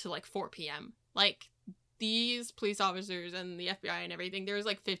 a.m. to, like, 4 p.m. Like, these police officers and the FBI and everything, there was,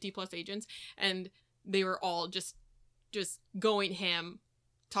 like, 50-plus agents, and they were all just going ham,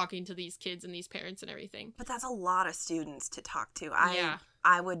 talking to these kids and these parents and everything. But that's a lot of students to talk to. Yeah.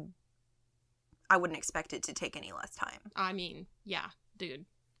 I wouldn't expect it to take any less time. I mean, yeah, dude.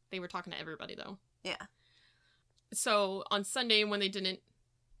 They were talking to everybody, though. Yeah. So, on Sunday, when they didn't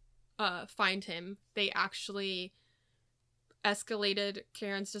find him, they actually escalated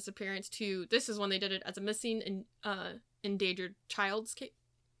Karen's disappearance to... This is when they did it as a missing and endangered child's case.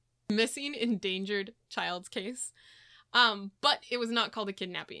 Missing endangered child's case. But it was not called a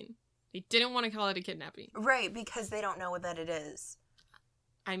kidnapping. They didn't want to call it a kidnapping. Right, because they don't know what that it is.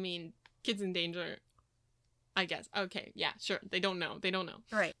 I mean, kids in danger, I guess. Okay, yeah, sure. They don't know.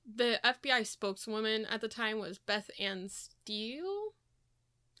 Right. The FBI spokeswoman at the time was Beth Ann Steele.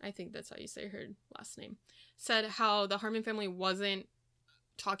 I think that's how you say her last name. Said how the Harmon family wasn't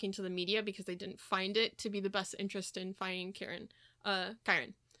talking to the media because they didn't find it to be the best interest in finding Kyron.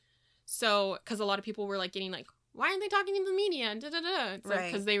 So, because a lot of people were, like, getting, like, why aren't they talking to the media? It's like,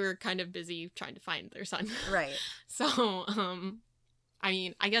 because they were kind of busy trying to find their son. Right. So, I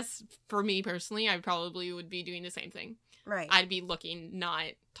mean, I guess for me personally, I probably would be doing the same thing. Right. I'd be looking, not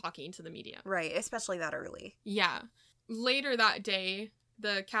talking to the media. Right, especially that early. Yeah. Later that day,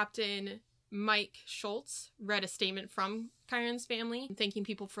 the captain, Mike Schultz, read a statement from Kyron's family, thanking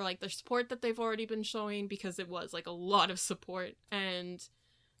people for, like, the support that they've already been showing, because it was, like, a lot of support, and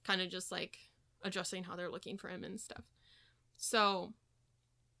kind of just, like, addressing how they're looking for him and stuff. So,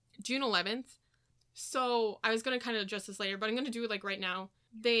 June 11th. So, I was going to kind of address this later, but I'm going to do it, like, right now.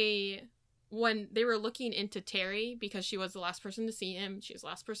 When they were looking into Terry, because she was the last person to see him, she was the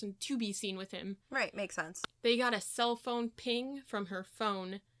last person to be seen with him. Right, makes sense. They got a cell phone ping from her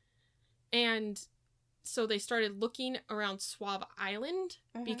phone, and so they started looking around Suave Island,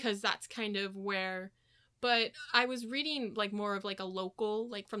 because that's kind of where... But I was reading, like, more of, like, a local,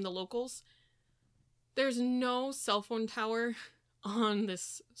 like, from the locals. There's no cell phone tower on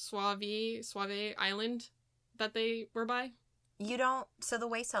this Suave Island that they were by. You don't... So the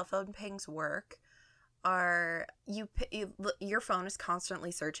way cell phone pings work are... your phone is constantly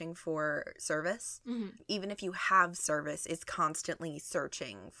searching for service. Mm-hmm. Even if you have service, it's constantly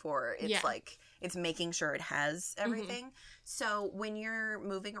searching for... It's like... It's making sure it has everything. Mm-hmm. So when you're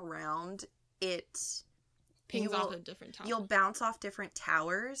moving around, it... Pings off a different tower. You'll bounce off different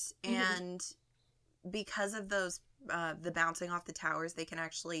towers, and because of those, the bouncing off the towers, they can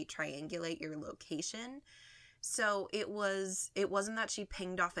actually triangulate your location. So it wasn't that she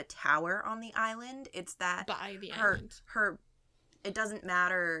pinged off a tower on the island. It's that by the island. It doesn't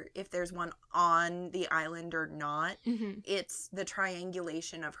matter if there's one on the island or not. Mm-hmm. It's the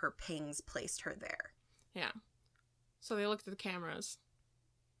triangulation of her pings placed her there. Yeah. So they looked at the cameras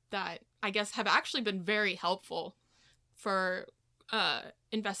that I guess have actually been very helpful for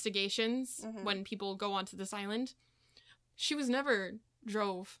investigations when people go onto this island. She was never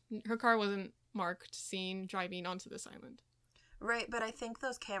her car wasn't marked seen driving onto this island. Right, but I think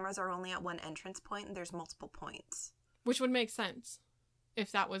those cameras are only at one entrance point and there's multiple points. Which would make sense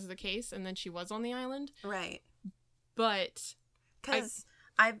if that was the case and then she was on the island. Right. But... Because...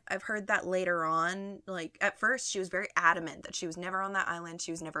 I've heard that later on, like, at first she was very adamant that she was never on that island, she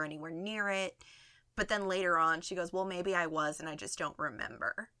was never anywhere near it, but then later on she goes, well, maybe I was and I just don't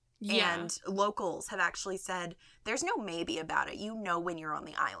remember. Yeah. And locals have actually said, there's no maybe about it, you know when you're on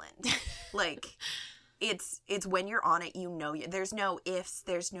the island. Like, it's when you're on it, you know, there's no ifs,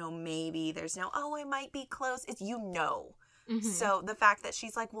 there's no maybe, there's no, oh, I might be close, it's you know. Mm-hmm. So the fact that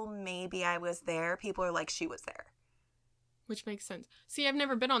she's like, well, maybe I was there, people are like, she was there. Which makes sense. See, I've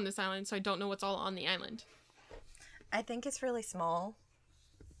never been on this island, so I don't know what's all on the island. I think it's really small,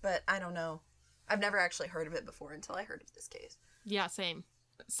 but I don't know. I've never actually heard of it before until I heard of this case. Yeah, same.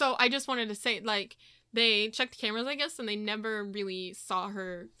 So I just wanted to say, like, they checked cameras, I guess, and they never really saw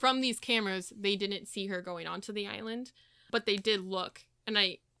her. From these cameras, they didn't see her going onto the island, but they did look. And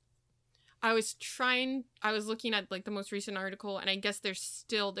I was looking at like the most recent article, and I guess there's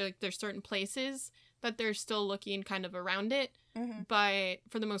certain places that they're still looking kind of around it. Mm-hmm. But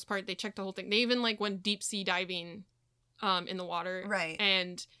for the most part, they checked the whole thing. They even like went deep sea diving in the water. Right.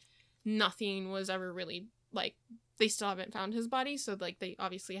 And nothing was ever really like, they still haven't found his body. So like they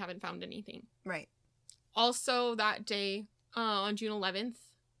obviously haven't found anything. Right. Also that day, on June 11th,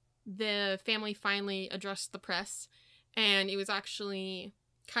 the family finally addressed the press, and it was actually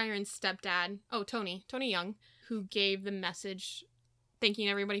Kyron's stepdad, Tony Young, who gave the message thanking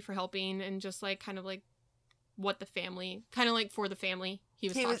everybody for helping, and just like kind of like what the family, kind of like for the family he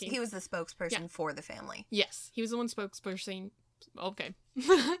was talking. He was the spokesperson for the family. Yes, he was the one spokesperson. Okay.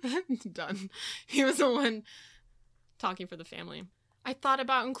 Done. He was the one talking for the family. I thought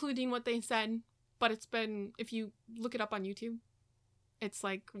about including what they said, but it's been, if you look it up on YouTube, it's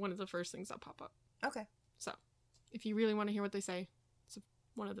like one of the first things that pop up. Okay. So, if you really want to hear what they say, it's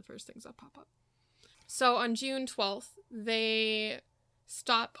one of the first things that pop up. So, on June 12th,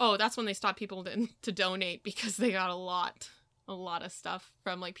 that's when they stopped people to donate, because they got a lot of stuff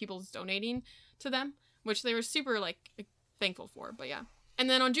from, like, people donating to them, which they were super, like, thankful for, but yeah. And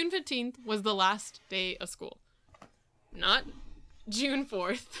then on June 15th was the last day of school. Not June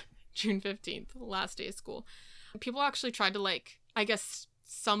 4th, June 15th, last day of school. People actually tried to, like, I guess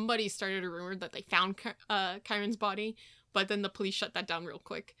somebody started a rumor that they found Kyron's body, but then the police shut that down real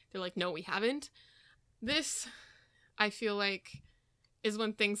quick. They're like, no, we haven't. This, I feel like, is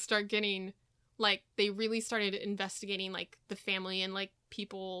when things start getting, like, they really started investigating, like, the family and, like,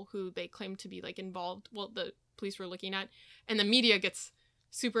 people who they claim to be, like, involved. Well, the police were looking at, and the media gets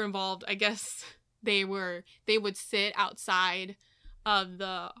super involved. I guess they would sit outside of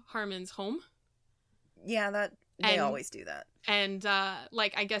the Harmon's home. Yeah, they always do that. And,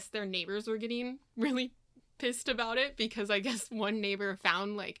 like, I guess their neighbors were getting really pissed about it, because I guess one neighbor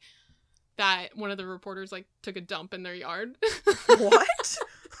found, like, that one of the reporters, like, took a dump in their yard. What?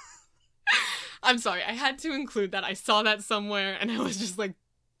 I'm sorry, I had to include that. I saw that somewhere, and I was just like,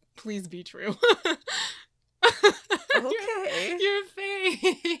 please be true. Okay. Your face.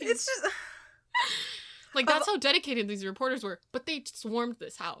 It's just... Like, that's how dedicated these reporters were. But they swarmed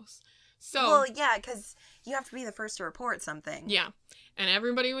this house. So, well, yeah, because you have to be the first to report something. Yeah. And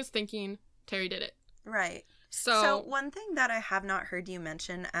everybody was thinking Terry did it. Right. So one thing that I have not heard you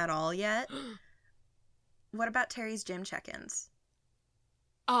mention at all yet, what about Terry's gym check-ins?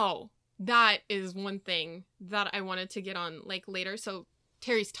 Oh, that is one thing that I wanted to get on, like, later. So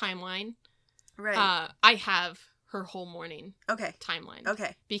Terry's timeline. Right. I have her whole morning timeline.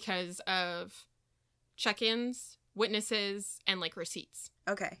 Okay. Because of check-ins, witnesses, and, like, receipts.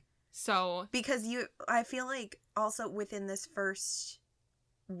 Okay. So... Because I feel like also within this first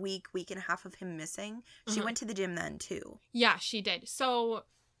week and a half of him missing, she went to the gym then, too. Yeah, she did. So...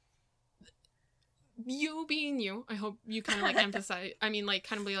 You being you, I hope you kind of, like, emphasize... I mean, like,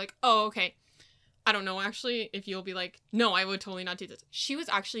 kind of be like, oh, okay. I don't know, actually, if you'll be like, no, I would totally not do this. She was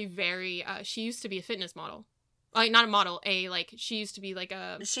actually very... she used to be a fitness model. Like, not a model, she used to be, like,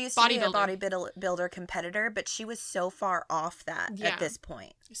 a bodybuilder. She used to be a bodybuilder competitor, but she was so far off that at this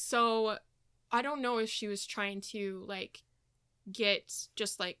point. So, I don't know if she was trying to, like, get,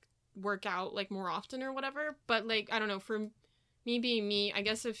 just, like, work out, like, more often or whatever. But, like, I don't know, for me being me, I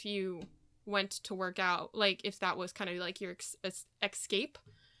guess if you went to work out, like, if that was kind of, like, your escape,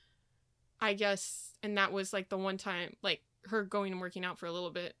 I guess, and that was, like, the one time, like, her going and working out for a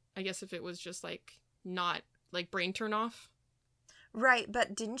little bit, I guess if it was just, like, not... like, brain turn off. Right,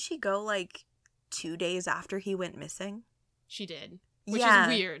 but didn't she go, like, 2 days after he went missing? She did. Which is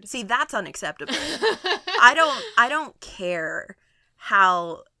weird. See, that's unacceptable. I don't care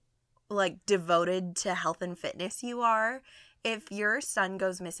how, like, devoted to health and fitness you are. If your son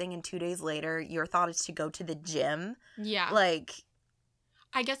goes missing and 2 days later, your thought is to go to the gym. Yeah. Like...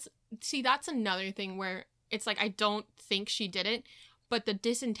 I guess, see, that's another thing where it's, like, I don't think she did it, but the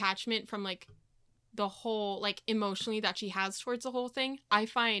disattachment from, like... the whole, like, emotionally that she has towards the whole thing, I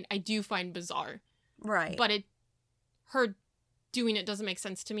do find bizarre. Right. But her doing it doesn't make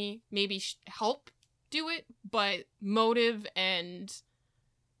sense to me. Maybe help do it, but motive and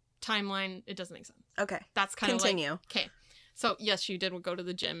timeline, it doesn't make sense. Okay. That's kind of like... Continue. Okay. So, yes, she did go to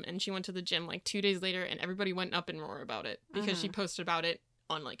the gym, and she went to the gym, like, 2 days later, and everybody went up in roar about it, because she posted about it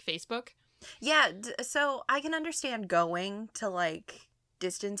on, like, Facebook. Yeah, so I can understand going to, like...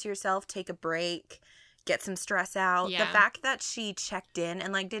 distance yourself, take a break, get some stress out. Yeah. The fact that she checked in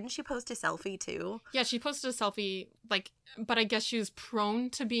and, like, didn't she post a selfie too? Yeah, she posted a selfie, like, but I guess she was prone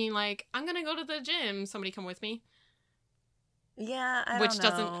to being like, I'm gonna go to the gym, somebody come with me. Yeah, I Which don't know.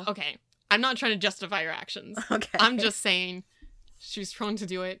 doesn't, okay, I'm not trying to justify her actions. Okay. I'm just saying she was prone to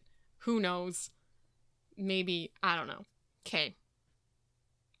do it. Who knows? Maybe, I don't know. Okay.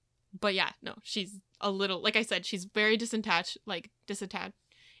 But yeah, no, she's a little, like I said, she's very disattached,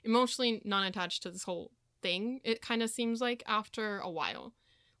 emotionally non-attached to this whole thing. It kind of seems like after a while.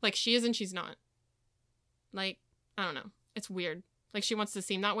 Like, she is and she's not. Like, I don't know. It's weird. Like, she wants to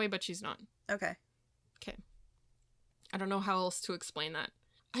seem that way, but she's not. Okay. I don't know how else to explain that.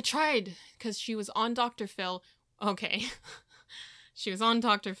 I tried, because she was on Dr. Phil. Okay. She was on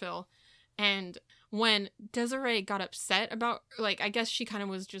Dr. Phil. And when Desiree got upset about, like, I guess she kind of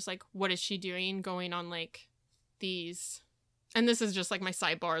was just like, what is she doing? Going on, like, these... And this is just, like, my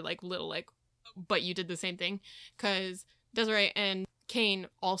sidebar, like, little, like, but you did the same thing. Because Desiree and Kane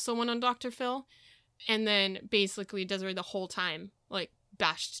also went on Dr. Phil. And then, basically, Desiree the whole time, like,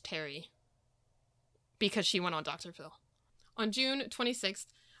 bashed Terry. Because she went on Dr. Phil. On June 26th,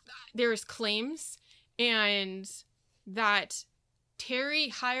 there's claims and that Terry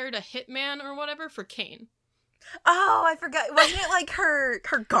hired a hitman or whatever for Kane. Oh, I forgot. Wasn't it like her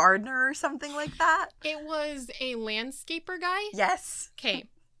gardener or something like that? It was a landscaper guy. Yes. Okay.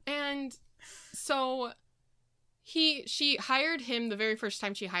 And so she hired him, the very first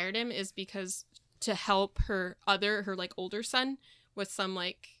time she hired him is because to help her like older son with some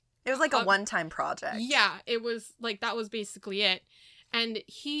like... It was like a one-time project. Yeah, it was like, that was basically it. And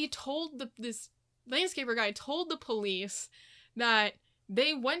he told this landscaper guy told the police that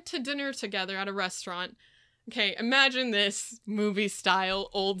they went to dinner together at a restaurant. Okay, imagine this movie style,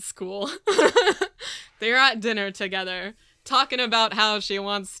 old school. They're at dinner together, talking about how she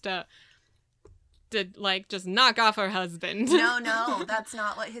wants to like just knock off her husband. No, that's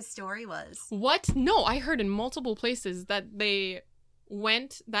not what his story was. What? No, I heard in multiple places that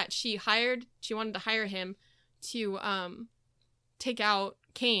she wanted to hire him to take out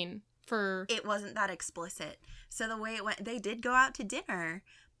Kane for... It wasn't that explicit. So the way it went, they did go out to dinner,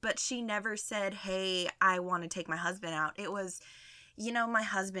 but she never said, hey, I want to take my husband out. It was, my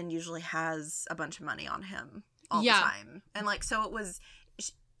husband usually has a bunch of money on him all the time. And like, so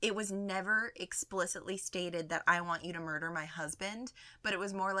it was never explicitly stated that I want you to murder my husband, but it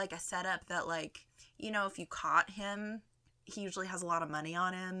was more like a setup that like, if you caught him, he usually has a lot of money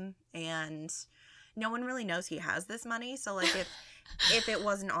on him, and no one really knows he has this money. So, like, if it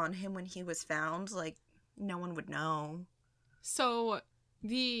wasn't on him when he was found, like, no one would know. So,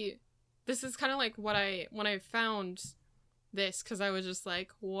 this is kind of like when I found this, because I was just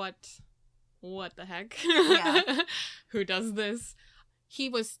like, what the heck? Yeah. Who does this?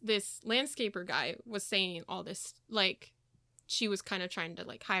 This landscaper guy was saying all this, like, she was kind of trying to,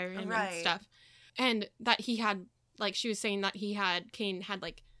 like, hire him and stuff. And that he had... Like, she was saying that Kane had,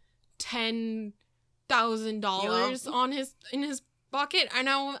 like, $10,000 in his pocket. I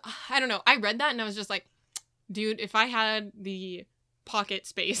don't know. I read that and I was just like, dude, if I had the pocket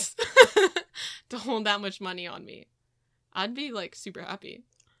space to hold that much money on me, I'd be, like, super happy.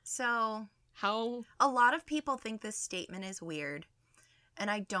 So, how? A lot of people think this statement is weird,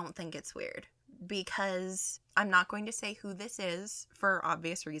 and I don't think it's weird, because I'm not going to say who this is for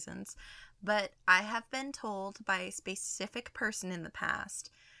obvious reasons. But I have been told by a specific person in the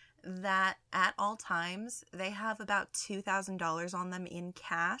past that at all times they have about $2,000 on them in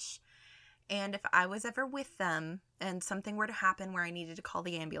cash. And if I was ever with them and something were to happen where I needed to call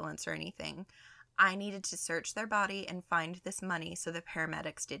the ambulance or anything, I needed to search their body and find this money so the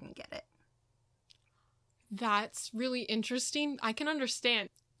paramedics didn't get it. That's really interesting. I can understand.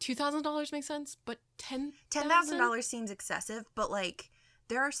 $2,000 makes sense, but $10,000 seems excessive, but like...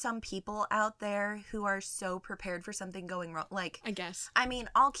 There are some people out there who are so prepared for something going wrong. Like, I guess. I mean,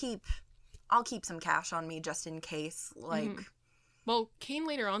 I'll keep some cash on me just in case. Like, Well, Kane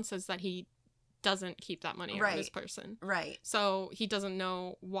later on says that he doesn't keep that money around this person. Right. So he doesn't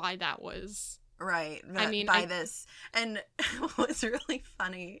know why that was. Right. This. And what's really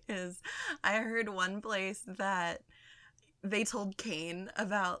funny is I heard one place that they told Kane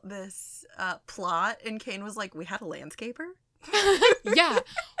about this plot, and Kane was like, we had a landscaper? Yeah,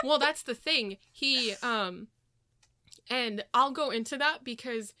 well, that's the thing. He and I'll go into that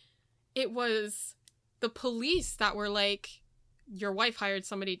because it was the police that were like, your wife hired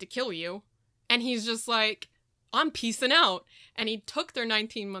somebody to kill you, and he's just like, I'm peacing out, and he took their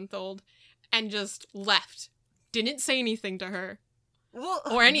 19-month-old and just left, didn't say anything to her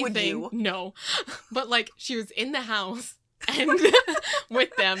or anything. No, but like, she was in the house and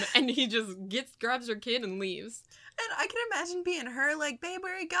with them, and he just grabs her kid and leaves. And I can imagine being her, like, babe,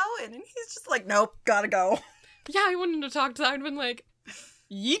 where are you going? And he's just like, nope, gotta go. Yeah, I wouldn't have talked to her. I'd been like,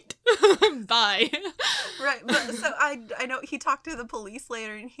 yeet, bye. Right, but so I know he talked to the police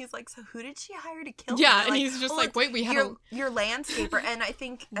later, and he's like, so who did she hire to kill me? Yeah, and he's just like, wait, we had your landscaper, and I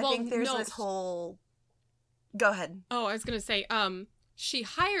think there's this whole. Go ahead. Oh, I was gonna say, she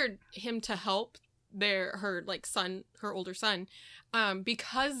hired him to help her older son,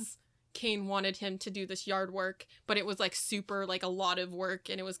 because Kane wanted him to do this yard work, but it was like super like a lot of work,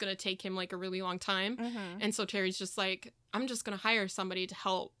 and it was gonna take him like a really long time. Mm-hmm. And so Terry's just like, I'm just gonna hire somebody to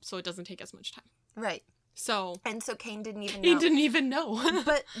help, so it doesn't take as much time. Right. So Kane didn't even know. He didn't even know.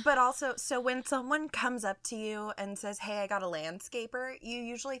 but also, so when someone comes up to you and says, hey, I got a landscaper, you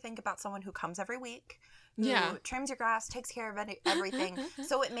usually think about someone who comes every week, who trims your grass, takes care of everything.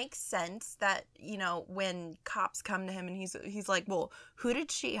 So it makes sense that, when cops come to him and he's like, well, who did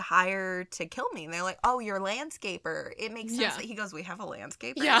she hire to kill me? And they're like, oh, your landscaper. It makes sense that he goes, we have a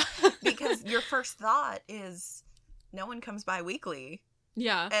landscaper? Yeah. Because your first thought is, no one comes by weekly.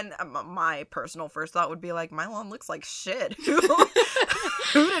 Yeah. And my personal first thought would be like, my lawn looks like shit. Who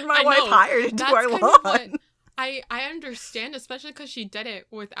did my wife hire to do our lawn? I understand, especially because she did it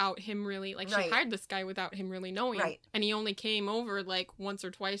without him really, like, she hired this guy without him really knowing. Right. And he only came over, like, once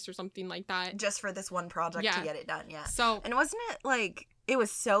or twice or something like that. Just for this one project to get it done, yeah. So. And wasn't it, like, it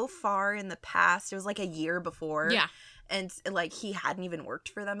was so far in the past, it was, like, a year before. Yeah. And, like, he hadn't even worked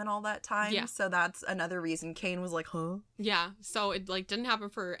for them in all that time. Yeah. So that's another reason Kane was like, huh? Yeah. So it, like, didn't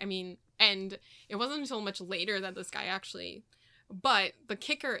happen and it wasn't until much later that this guy actually... But the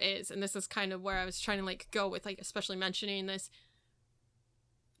kicker is, and this is kind of where I was trying to, like, go with, like, especially mentioning this,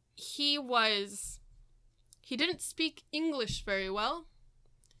 he didn't speak English very well.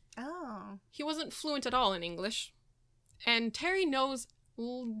 Oh. He wasn't fluent at all in English. And Terry knows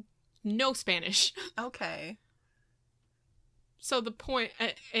no Spanish. Okay. So the point,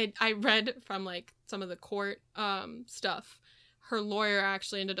 I read from, like, some of the court stuff, her lawyer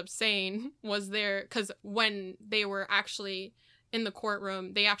actually ended up saying was there, because when they were actually in the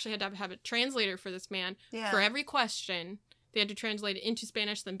courtroom, they actually had to have a translator for this man. Yeah. For every question. They had to translate it into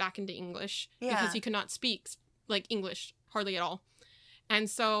Spanish, then back into English. Yeah. Because he could not speak, like, English hardly at all. And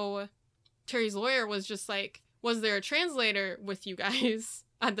so Terry's lawyer was just like, was there a translator with you guys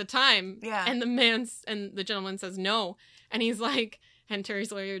at the time? Yeah. And the gentleman says no. And he's like, and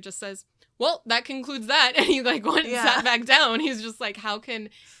Terry's lawyer just says, well, that concludes that. And he, like, went and sat back down. He's just like, how can...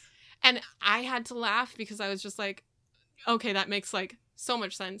 And I had to laugh because I was just like, okay, that makes, like, so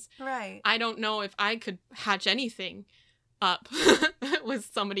much sense. Right. I don't know if I could hatch anything up with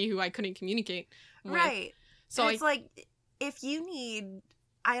somebody who I couldn't communicate with. Right. So it's like, if you need...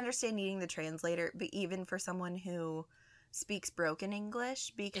 I understand needing the translator, but even for someone who speaks broken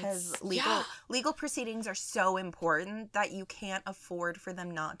English, because legal proceedings are so important that you can't afford for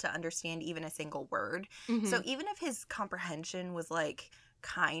them not to understand even a single word. Mm-hmm. So even if his comprehension was, like,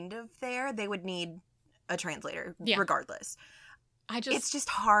 kind of there, they would need a translator regardless. It's just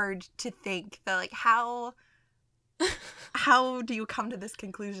hard to think that, like, how do you come to this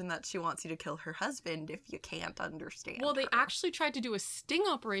conclusion that she wants you to kill her husband if you can't understand Well, they actually tried to do a sting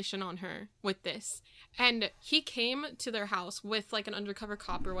operation on her with this. And he came to their house with, like, an undercover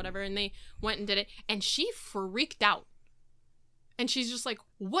cop or whatever, and they went and did it, and she freaked out. And she's just like,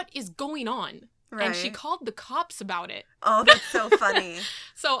 what is going on? Right. And she called the cops about it. Oh, that's so funny.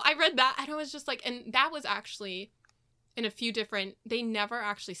 So I read that, and I was just like, and that was actually in a few different, they never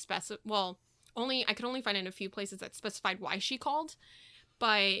actually I could only find in a few places that specified why she called,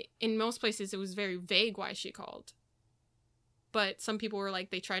 but in most places it was very vague why she called. But some people were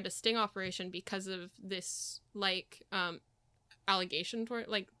like, they tried a sting operation because of this, like, allegation toward,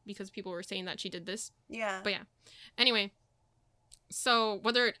 like, because people were saying that she did this. Yeah. But yeah. Anyway. So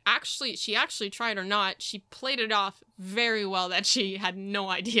whether she actually tried or not, she played it off very well that she had no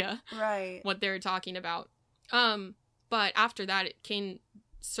idea what they were talking about. But after that, Kane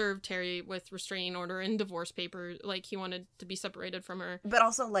served Terry with restraining order and divorce papers. Like, he wanted to be separated from her. But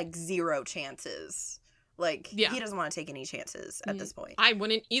also, like, 0 chances. Like, he doesn't want to take any chances at this point. I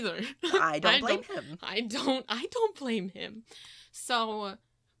wouldn't either. I don't blame him. I don't blame him. So...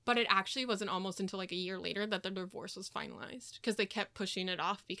 But it actually wasn't almost until, like, a year later that the divorce was finalized. Because they kept pushing it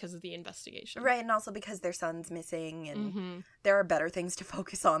off because of the investigation. Right, and also because their son's missing, and there are better things to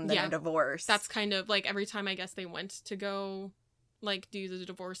focus on than a divorce. That's kind of, like, every time I guess they went to go, like, do the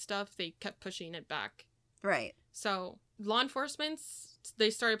divorce stuff, they kept pushing it back. Right. So, law enforcement, they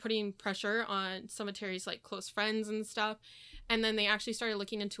started putting pressure on some of Terry's, like, close friends and stuff. And then they actually started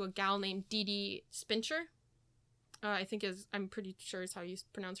looking into a gal named Dee Dee Spincher. I'm pretty sure is how you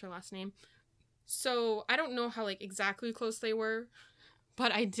pronounce her last name. So I don't know how, like, exactly close they were,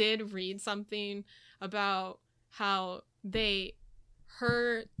 but I did read something about how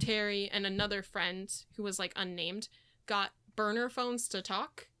her, Terry, and another friend who was like unnamed got burner phones to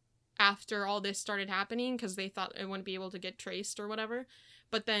talk after all this started happening because they thought it wouldn't be able to get traced or whatever.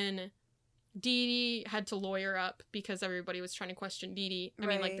 But then Dee Dee had to lawyer up because everybody was trying to question Dee Dee. I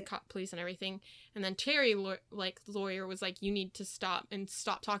mean, like the police and everything. And then Terry, lawyer was like, you need to stop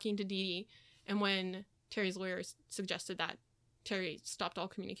talking to Dee Dee. And when Terry's lawyer suggested that, Terry stopped all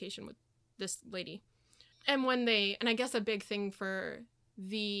communication with this lady. And and I guess a big thing for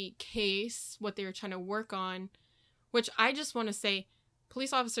the case, what they were trying to work on, which I just want to say,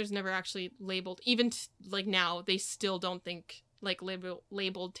 police officers never actually labeled, even like now, they still don't think, like,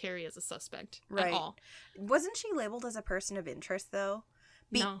 labeled Terry as a suspect at all. Wasn't she labeled as a person of interest, though?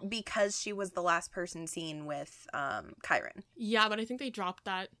 No. Because she was the last person seen with Kyron. Yeah, but I think they dropped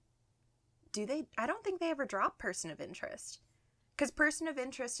that. Do they? I don't think they ever drop person of interest. Because person of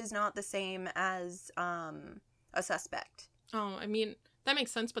interest is not the same as a suspect. Oh, I mean, that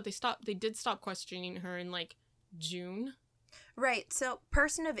makes sense, but they did stop questioning her in, like, June. Right, so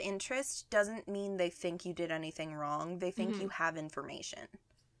person of interest doesn't mean they think you did anything wrong. They think you have information.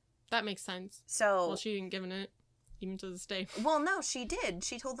 That makes sense. So, well, she didn't give it, even to this day. Well, no, she did.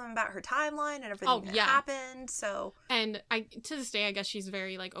 She told them about her timeline and everything that happened, so... And to this day, I guess she's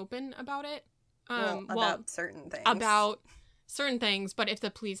very, like, open about it. About certain things. About certain things, but if the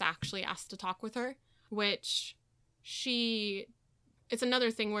police actually asked to talk with her, which it's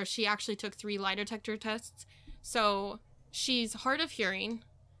another thing where she actually took 3 lie detector tests, so... She's hard of hearing,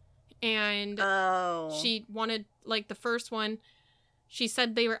 and she wanted, like, the first one, she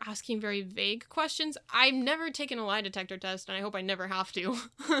said they were asking very vague questions. I've never taken a lie detector test, and I hope I never have to.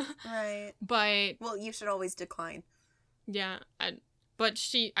 Right. But... Well, you should always decline. Yeah, but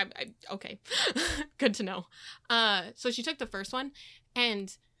okay. Good to know. So she took the first one,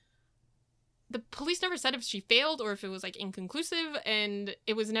 and... The police never said if she failed or if it was, like, inconclusive, and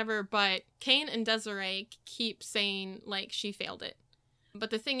it was never, but Kane and Desiree keep saying, like, she failed it.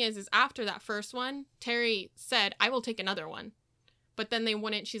 But the thing is after that first one, Terry said, I will take another one. But then they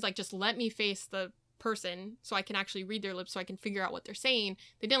wouldn't, she's like, just let me face the person so I can actually read their lips so I can figure out what they're saying.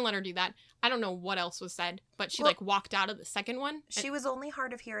 They didn't let her do that. I don't know what else was said, but she, walked out of the second one. She was only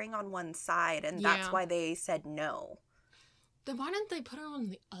hard of hearing on one side, and that's why they said no. Then why didn't they put her on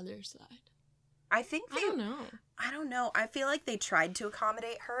the other side? I think I don't know. I don't know. I feel like they tried to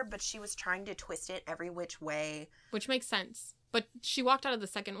accommodate her, but she was trying to twist it every which way. Which makes sense. But she walked out of the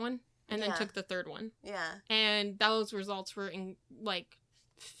second one and then took the third one. Yeah. And those results were,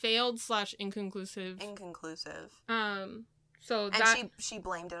 failed / inconclusive. Inconclusive. So and that... she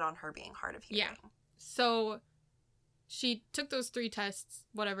blamed it on her being hard of hearing. Yeah. So she took those 3 tests,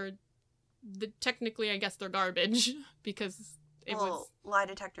 whatever. Technically, I guess they're garbage because... lie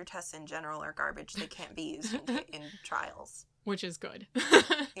detector tests in general are garbage. They can't be used in trials. Which is good.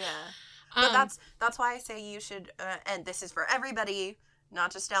 Yeah. But that's why I say you should, and this is for everybody,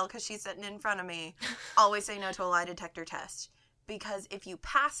 not just Elle because she's sitting in front of me, always say no to a lie detector test. Because if you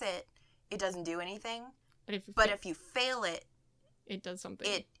pass it, it doesn't do anything. But if you fail it, it does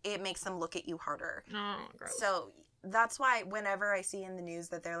something. It makes them look at you harder. Oh, gross. So... That's why whenever I see in the news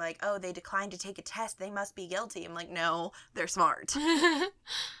that they're like, oh, they declined to take a test, they must be guilty. I'm like, no, they're smart.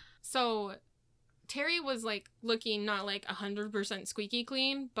 So Terry was, like, looking not, like, 100% squeaky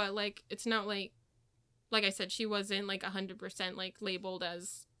clean, but, like, it's not, like I said, she wasn't, like, 100%, like, labeled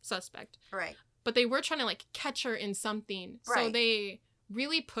as suspect. Right. But they were trying to, like, catch her in something. Right. So they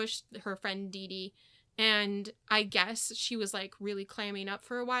really pushed her friend Dee Dee, and I guess she was, like, really clamming up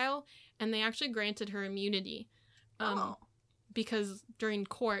for a while, and they actually granted her immunity. Because during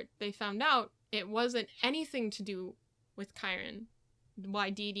court, they found out it wasn't anything to do with Kyron. Why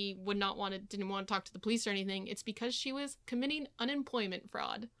Dee Dee didn't want to talk to the police or anything. It's because she was committing unemployment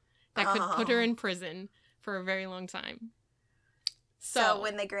fraud that could put her in prison for a very long time. So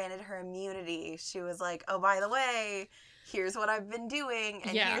when they granted her immunity, she was like, oh, by the way, here's what I've been doing,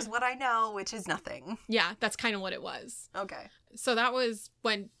 and here's what I know, which is nothing. Yeah, that's kind of what it was. Okay. So that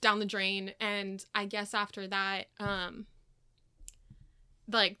went down the drain, and I guess after that,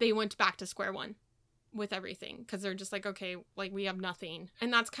 they went back to square one with everything, because they're just like, okay, like, we have nothing.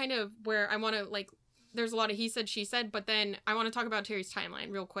 And that's kind of where I want to, like, there's a lot of he said, she said, but then I want to talk about Terry's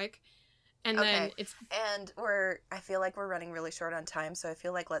timeline real quick. And then it's... And I feel like we're running really short on time, so I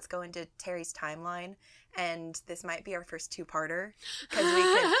feel like let's go into Terry's timeline, and this might be our first 2-parter, because we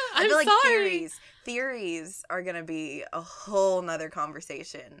could... I feel like theories are going to be a whole nother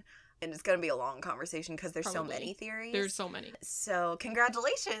conversation, and it's going to be a long conversation, because there's so many theories. There's so many. So,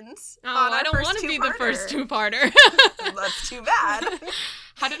 congratulations on our I don't want to be the first 2-parter. That's too bad.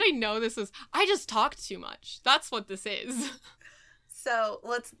 How did I know this was... I just talked too much. That's what this is. So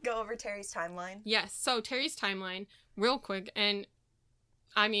let's go over Terry's timeline. Yes, so Terry's timeline, real quick, and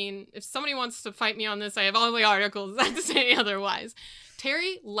I mean, if somebody wants to fight me on this, I have all the articles that say otherwise.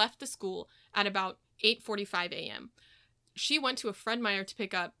 Terry left the school at about 8:45 a.m. She went to a Fred Meyer to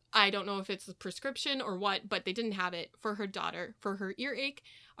pick up, I don't know if it's a prescription or what, but they didn't have it for her daughter, for her earache,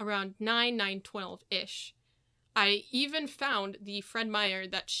 around 9:12-ish. I even found the Fred Meyer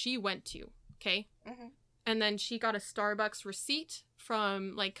that she went to, okay? Mm-hmm. And then she got a Starbucks receipt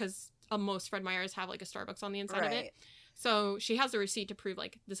from, like, because most Fred Meyers have, like, a Starbucks on the inside of it. So she has a receipt to prove,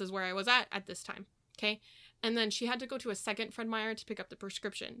 like, this is where I was at this time, okay? And then she had to go to a second Fred Meyer to pick up the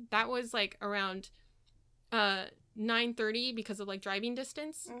prescription. That was, like, around 9:30 because of, like, driving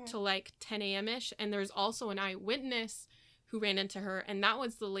distance to, like, 10 a.m.-ish. And there's also an eyewitness who ran into her, and that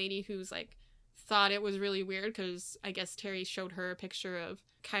was the lady who's, like, thought it was really weird because I guess Terry showed her a picture of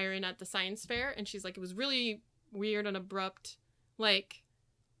Kyron at the science fair, and she's like, it was really weird and abrupt. Like,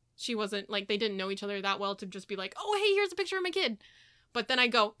 she wasn't, like, they didn't know each other that well to just be like, oh, hey, here's a picture of my kid. But then I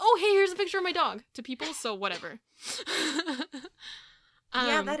go, oh, hey, here's a picture of my dog to people, so whatever.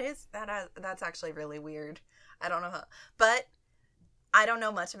 Yeah, that's actually really weird. I don't know how, but I don't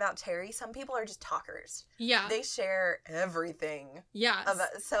know much about Terry. Some people are just talkers. Yeah. They share everything. Yeah.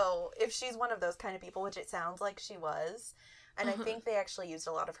 So if she's one of those kind of people, which it sounds like she was, and I think they actually used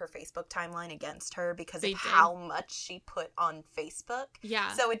a lot of her Facebook timeline against her because of how much she put on Facebook.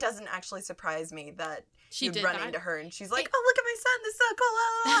 Yeah. So it doesn't actually surprise me that you did run that. into her and she's like, oh, look at my son, this is so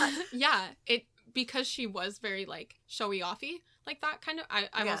cool. Yeah. Because she was very, like, showy-offy, like that kind of,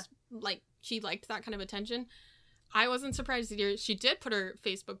 I was, like, she liked that kind of attention. I wasn't surprised to hear she did put her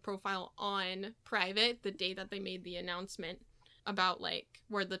Facebook profile on private the day that they made the announcement about, like,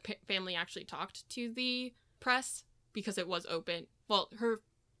 where the family actually talked to the press, because it was open. Well, her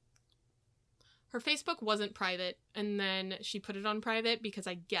Facebook wasn't private, and then she put it on private because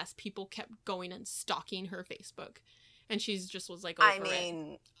I guess people kept going and stalking her Facebook, and she's just was like, over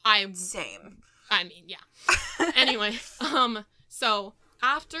same. I mean, yeah. Anyway, so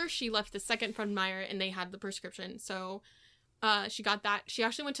after she left the second Fred Meyer and they had the prescription, so she got that. She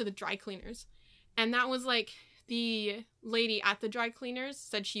actually went to the dry cleaners, and that was like, the lady at the dry cleaners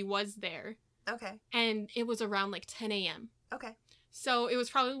said she was there. Okay. And it was around like 10 a.m. Okay. So it was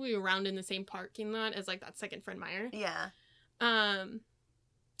probably around in the same parking lot as, like, that second Fred Meyer. Yeah.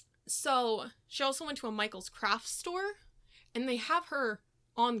 So she also went to a Michael's Craft store, and they have her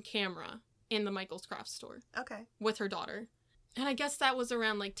on camera in the Michael's Craft store. Okay. With her daughter. And I guess that was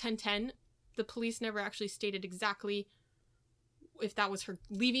around, like, 10:10. The police never actually stated exactly if that was her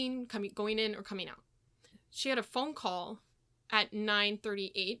leaving, going in, or coming out. She had a phone call at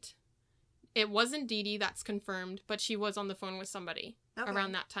 9:38. It wasn't Dee Dee, that's confirmed, but she was on the phone with somebody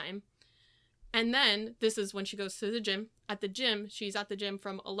around that time. And then, this is when she goes to the gym. At the gym, she's at the gym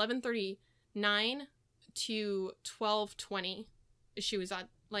from 11:39 to 12:20. She was at,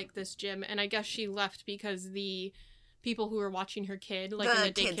 like, this gym, and I guess she left because the people who were watching her kid, like, in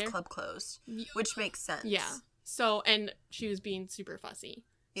the daycare, kids club closed, which makes sense. Yeah. So, and she was being super fussy.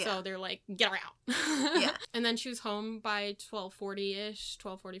 Yeah. So they're like, get her out. Yeah. And then she was home by 12:40-ish,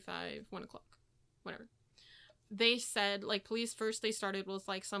 12:45, 1 o'clock, whatever. They said, like, police first, they started with,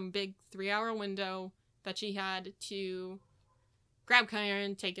 like, some big 3-hour window that she had to grab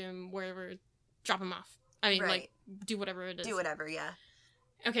Kyron, take him wherever, drop him off. I mean, like, do whatever it is. Do whatever, yeah.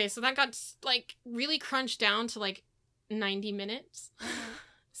 Okay, so that got, like, really crunched down to, like, 90 minutes.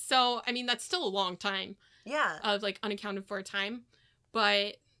 So, I mean, that's still a long time. Yeah. Of, like, unaccounted for time.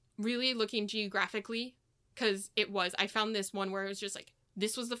 But really looking geographically, because I found this one where it was just, like,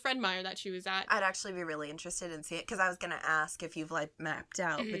 this was the Fred Meyer that she was at. I'd actually be really interested in seeing it, because I was going to ask if you've, like, mapped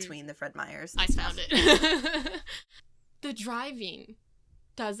out between the Fred Meyers. I found it. The driving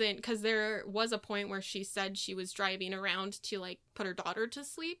doesn't, because there was a point where she said she was driving around to, like, put her daughter to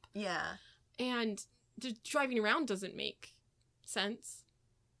sleep. Yeah. And the driving around doesn't make sense.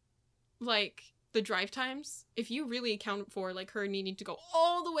 Like, the drive times, if you really account for, like, her needing to go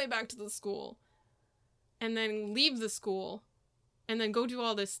all the way back to the school and then leave the school and then go do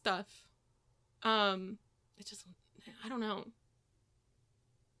all this stuff, it just, I don't know.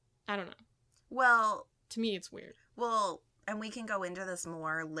 Well, to me, it's weird. Well, and we can go into this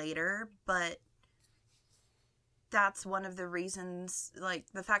more later, but that's one of the reasons, like,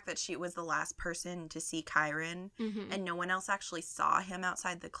 the fact that she was the last person to see Kyron and no one else actually saw him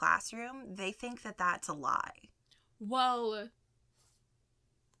outside the classroom, they think that that's a lie. Well,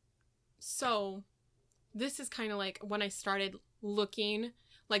 so this is kind of like when I started looking,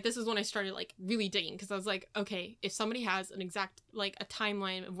 like, this is when I started, like, really digging, because I was like, okay, if somebody has an exact, like, a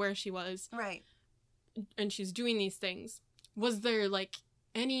timeline of where she was. Right. And she's doing these things, was there, like,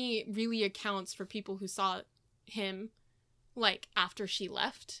 any really accounts for people who saw him, like, after she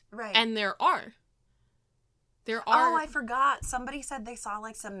left? Right. And there are. Oh, I forgot. Somebody said they saw,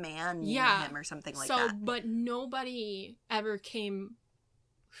 like, some man near him or something like that. But nobody ever came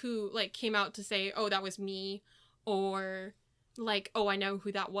out to say, oh, that was me, or, like, oh, I know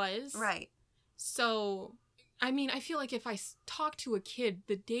who that was. Right. So, I mean, I feel like if I talked to a kid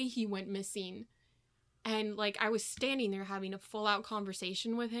the day he went missing, and, like, I was standing there having a full-out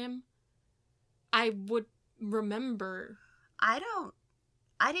conversation with him, I would remember. I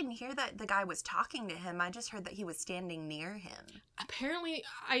didn't hear that the guy was talking to him. I just heard that he was standing near him. Apparently,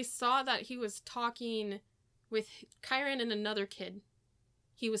 I saw that he was talking with Kyron and another kid.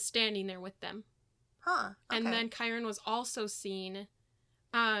 He was standing there with them. Huh. Okay. And then Kyron was also seen.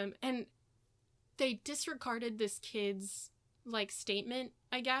 And they disregarded this kid's, like, statement,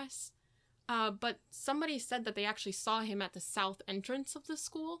 I guess. But somebody said that they actually saw him at the south entrance of the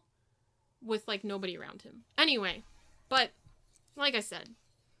school with, like, nobody around him. Anyway, but, like I said,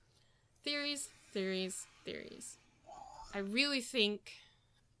 theories. I really think,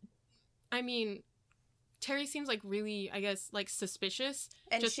 I mean, Terry seems like really, I guess, like, suspicious.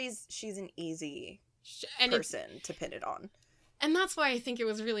 And she's an easy person to pin it on. And that's why I think it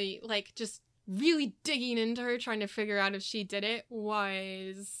was really, like, just really digging into her, trying to figure out if she did it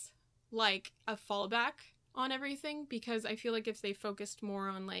was, like, a fallback on everything. Because I feel like if they focused more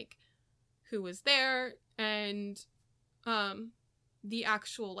on, like, who was there and the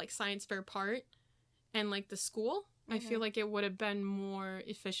actual, like, science fair part and, like, the school, I feel like it would have been more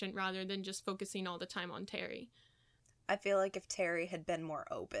efficient rather than just focusing all the time on Terry. I feel like if Terry had been more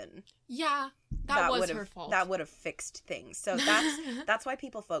open, yeah, that was her fault. That would have fixed things. So that's why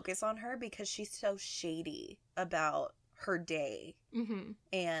people focus on her, because she's so shady about her day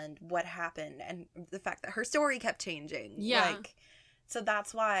and what happened and the fact that her story kept changing. Yeah. Like, so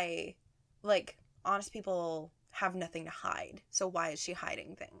that's why, like, honest people have nothing to hide. So why is she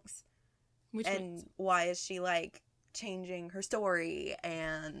hiding things? Why is she, like, changing her story?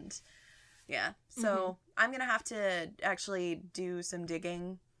 And yeah, so I'm gonna have to actually do some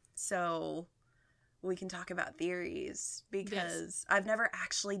digging so we can talk about theories, because I've never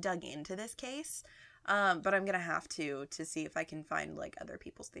actually dug into this case, but I'm gonna have to see if I can find, like, other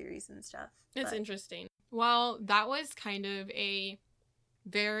people's theories and stuff. It's interesting. Well, that was kind of a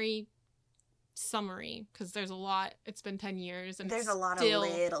very summary, because there's a lot. It's been 10 years and there's a lot of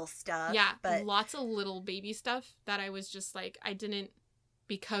little stuff. Yeah, but lots of little baby stuff that I was just like, I didn't,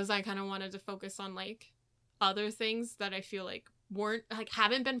 because I kind of wanted to focus on, like, other things that I feel like weren't, like,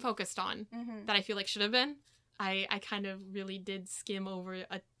 haven't been focused on that I feel like should have been. I kind of really did skim over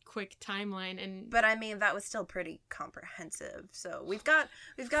a quick timeline, but I mean, that was still pretty comprehensive. So we've got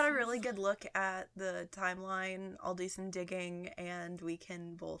a really good look at the timeline. I'll do some digging and we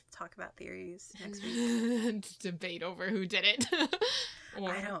can both talk about theories next week. Debate over who did it.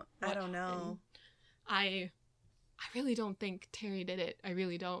 I don't know. I really don't think Terry did it. I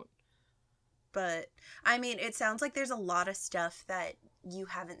really don't. But I mean, it sounds like there's a lot of stuff that you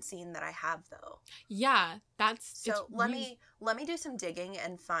haven't seen that I have, though. Yeah, that's so. Let me do some digging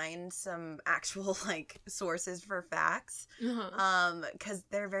and find some actual, like, sources for facts. Because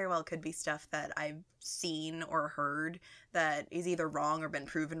there very well could be stuff that I've seen or heard that is either wrong or been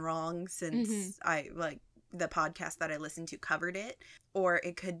proven wrong since the podcast that I listened to covered it, or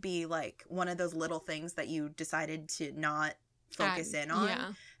it could be, like, one of those little things that you decided to not focus in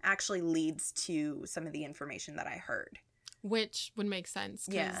on actually leads to some of the information that I heard. Which would make sense,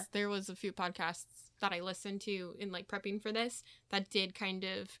 because there was a few podcasts that I listened to in, like, prepping for this that did kind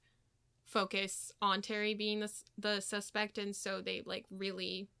of focus on Terry being the suspect, and so they, like,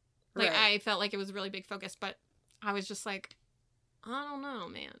 really, like, I felt like it was a really big focus, but I was just like, I don't know,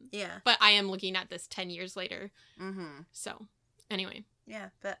 man. Yeah. But I am looking at this 10 years later. So, anyway. Yeah,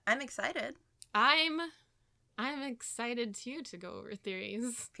 but I'm excited. I'm excited, too, to go over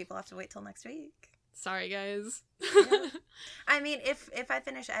theories. People have to wait till next week. Sorry, guys. Yeah. I mean, if I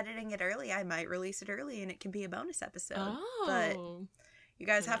finish editing it early, I might release it early and it can be a bonus episode. Oh. But you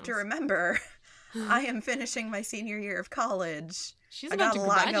guys have to remember, I am finishing my senior year of college. She's about to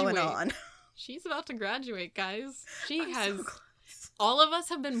graduate. I got a lot going on. She's about to graduate, guys. I'm so close. All of us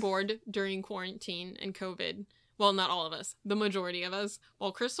have been bored during quarantine and COVID. Well, not all of us. The majority of us.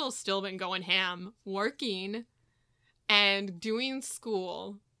 Well, Crystal's still been going ham, working, and doing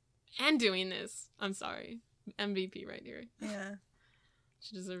school. And doing this. I'm sorry. MVP right here. Yeah.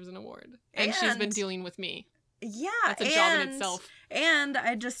 She deserves an award. And she's been dealing with me. Yeah, That's a job in itself. And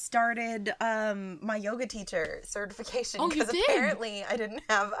I just started my yoga teacher certification Oh, you because did? apparently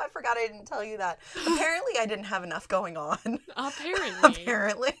I forgot I didn't tell you that. Apparently I didn't have enough going on. Apparently.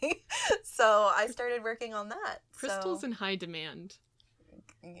 Apparently. So I started working on that. Crystal's in high demand.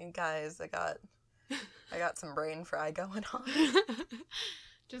 You guys, I got some brain fry going on.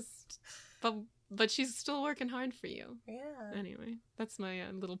 But she's still working hard for you. Yeah. Anyway, that's my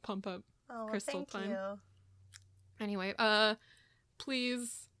little pump up. Oh, Crystal thank time. you. Anyway,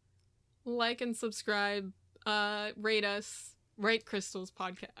 please like and subscribe, rate us, rate Crystal's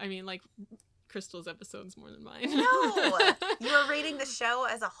podcast. I mean, like, Crystal's episodes more than mine. No! You are rating the show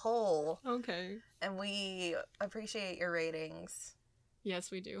as a whole. Okay. And we appreciate your ratings.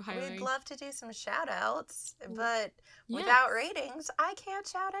 Yes, we do. We'd love to do some shout outs, but Yes. without ratings, I can't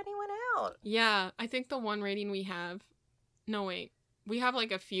shout anyone out. Yeah, I think the one rating we have... No, wait. We have,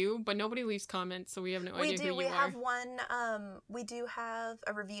 like, a few, but nobody leaves comments, so we have no idea who you We are. have one, we do have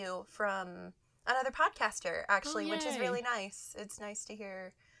a review from another podcaster, actually, which is yay. really nice. It's nice to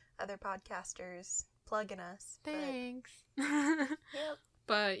hear other podcasters plugging us. Thanks. Yep.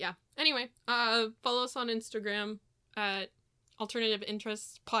 But, yeah. Anyway, follow us on Instagram at Alternative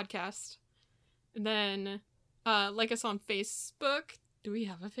Interest Podcast. And then, like us on Facebook. Do we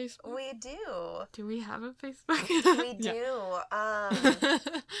have a Facebook? We do. Do we have a Facebook? We do.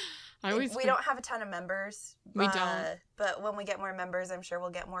 We don't have a ton of members. We don't. But when we get more members, I'm sure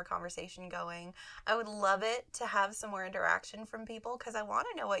we'll get more conversation going. I would love it to have some more interaction from people because I want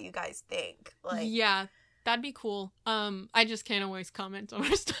to know what you guys think. Like, yeah, that'd be cool. I just can't always comment on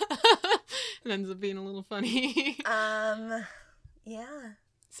our stuff. It ends up being a little funny. Yeah.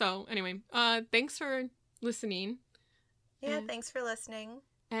 So anyway, thanks for listening. Yeah, And- thanks for listening.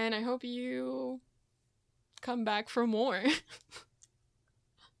 And I hope you come back for more.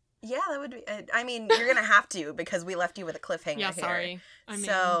 Yeah, that would be... I mean, you're going to have to because we left you with a cliffhanger Yeah, here. sorry. I mean,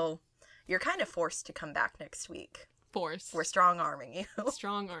 So, you're kind of forced to come back next week. force. We're strong-arming you.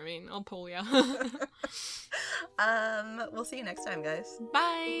 Strong arming. I'll pull ya. We'll see you next time, guys.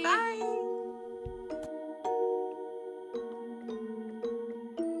 Bye. Bye!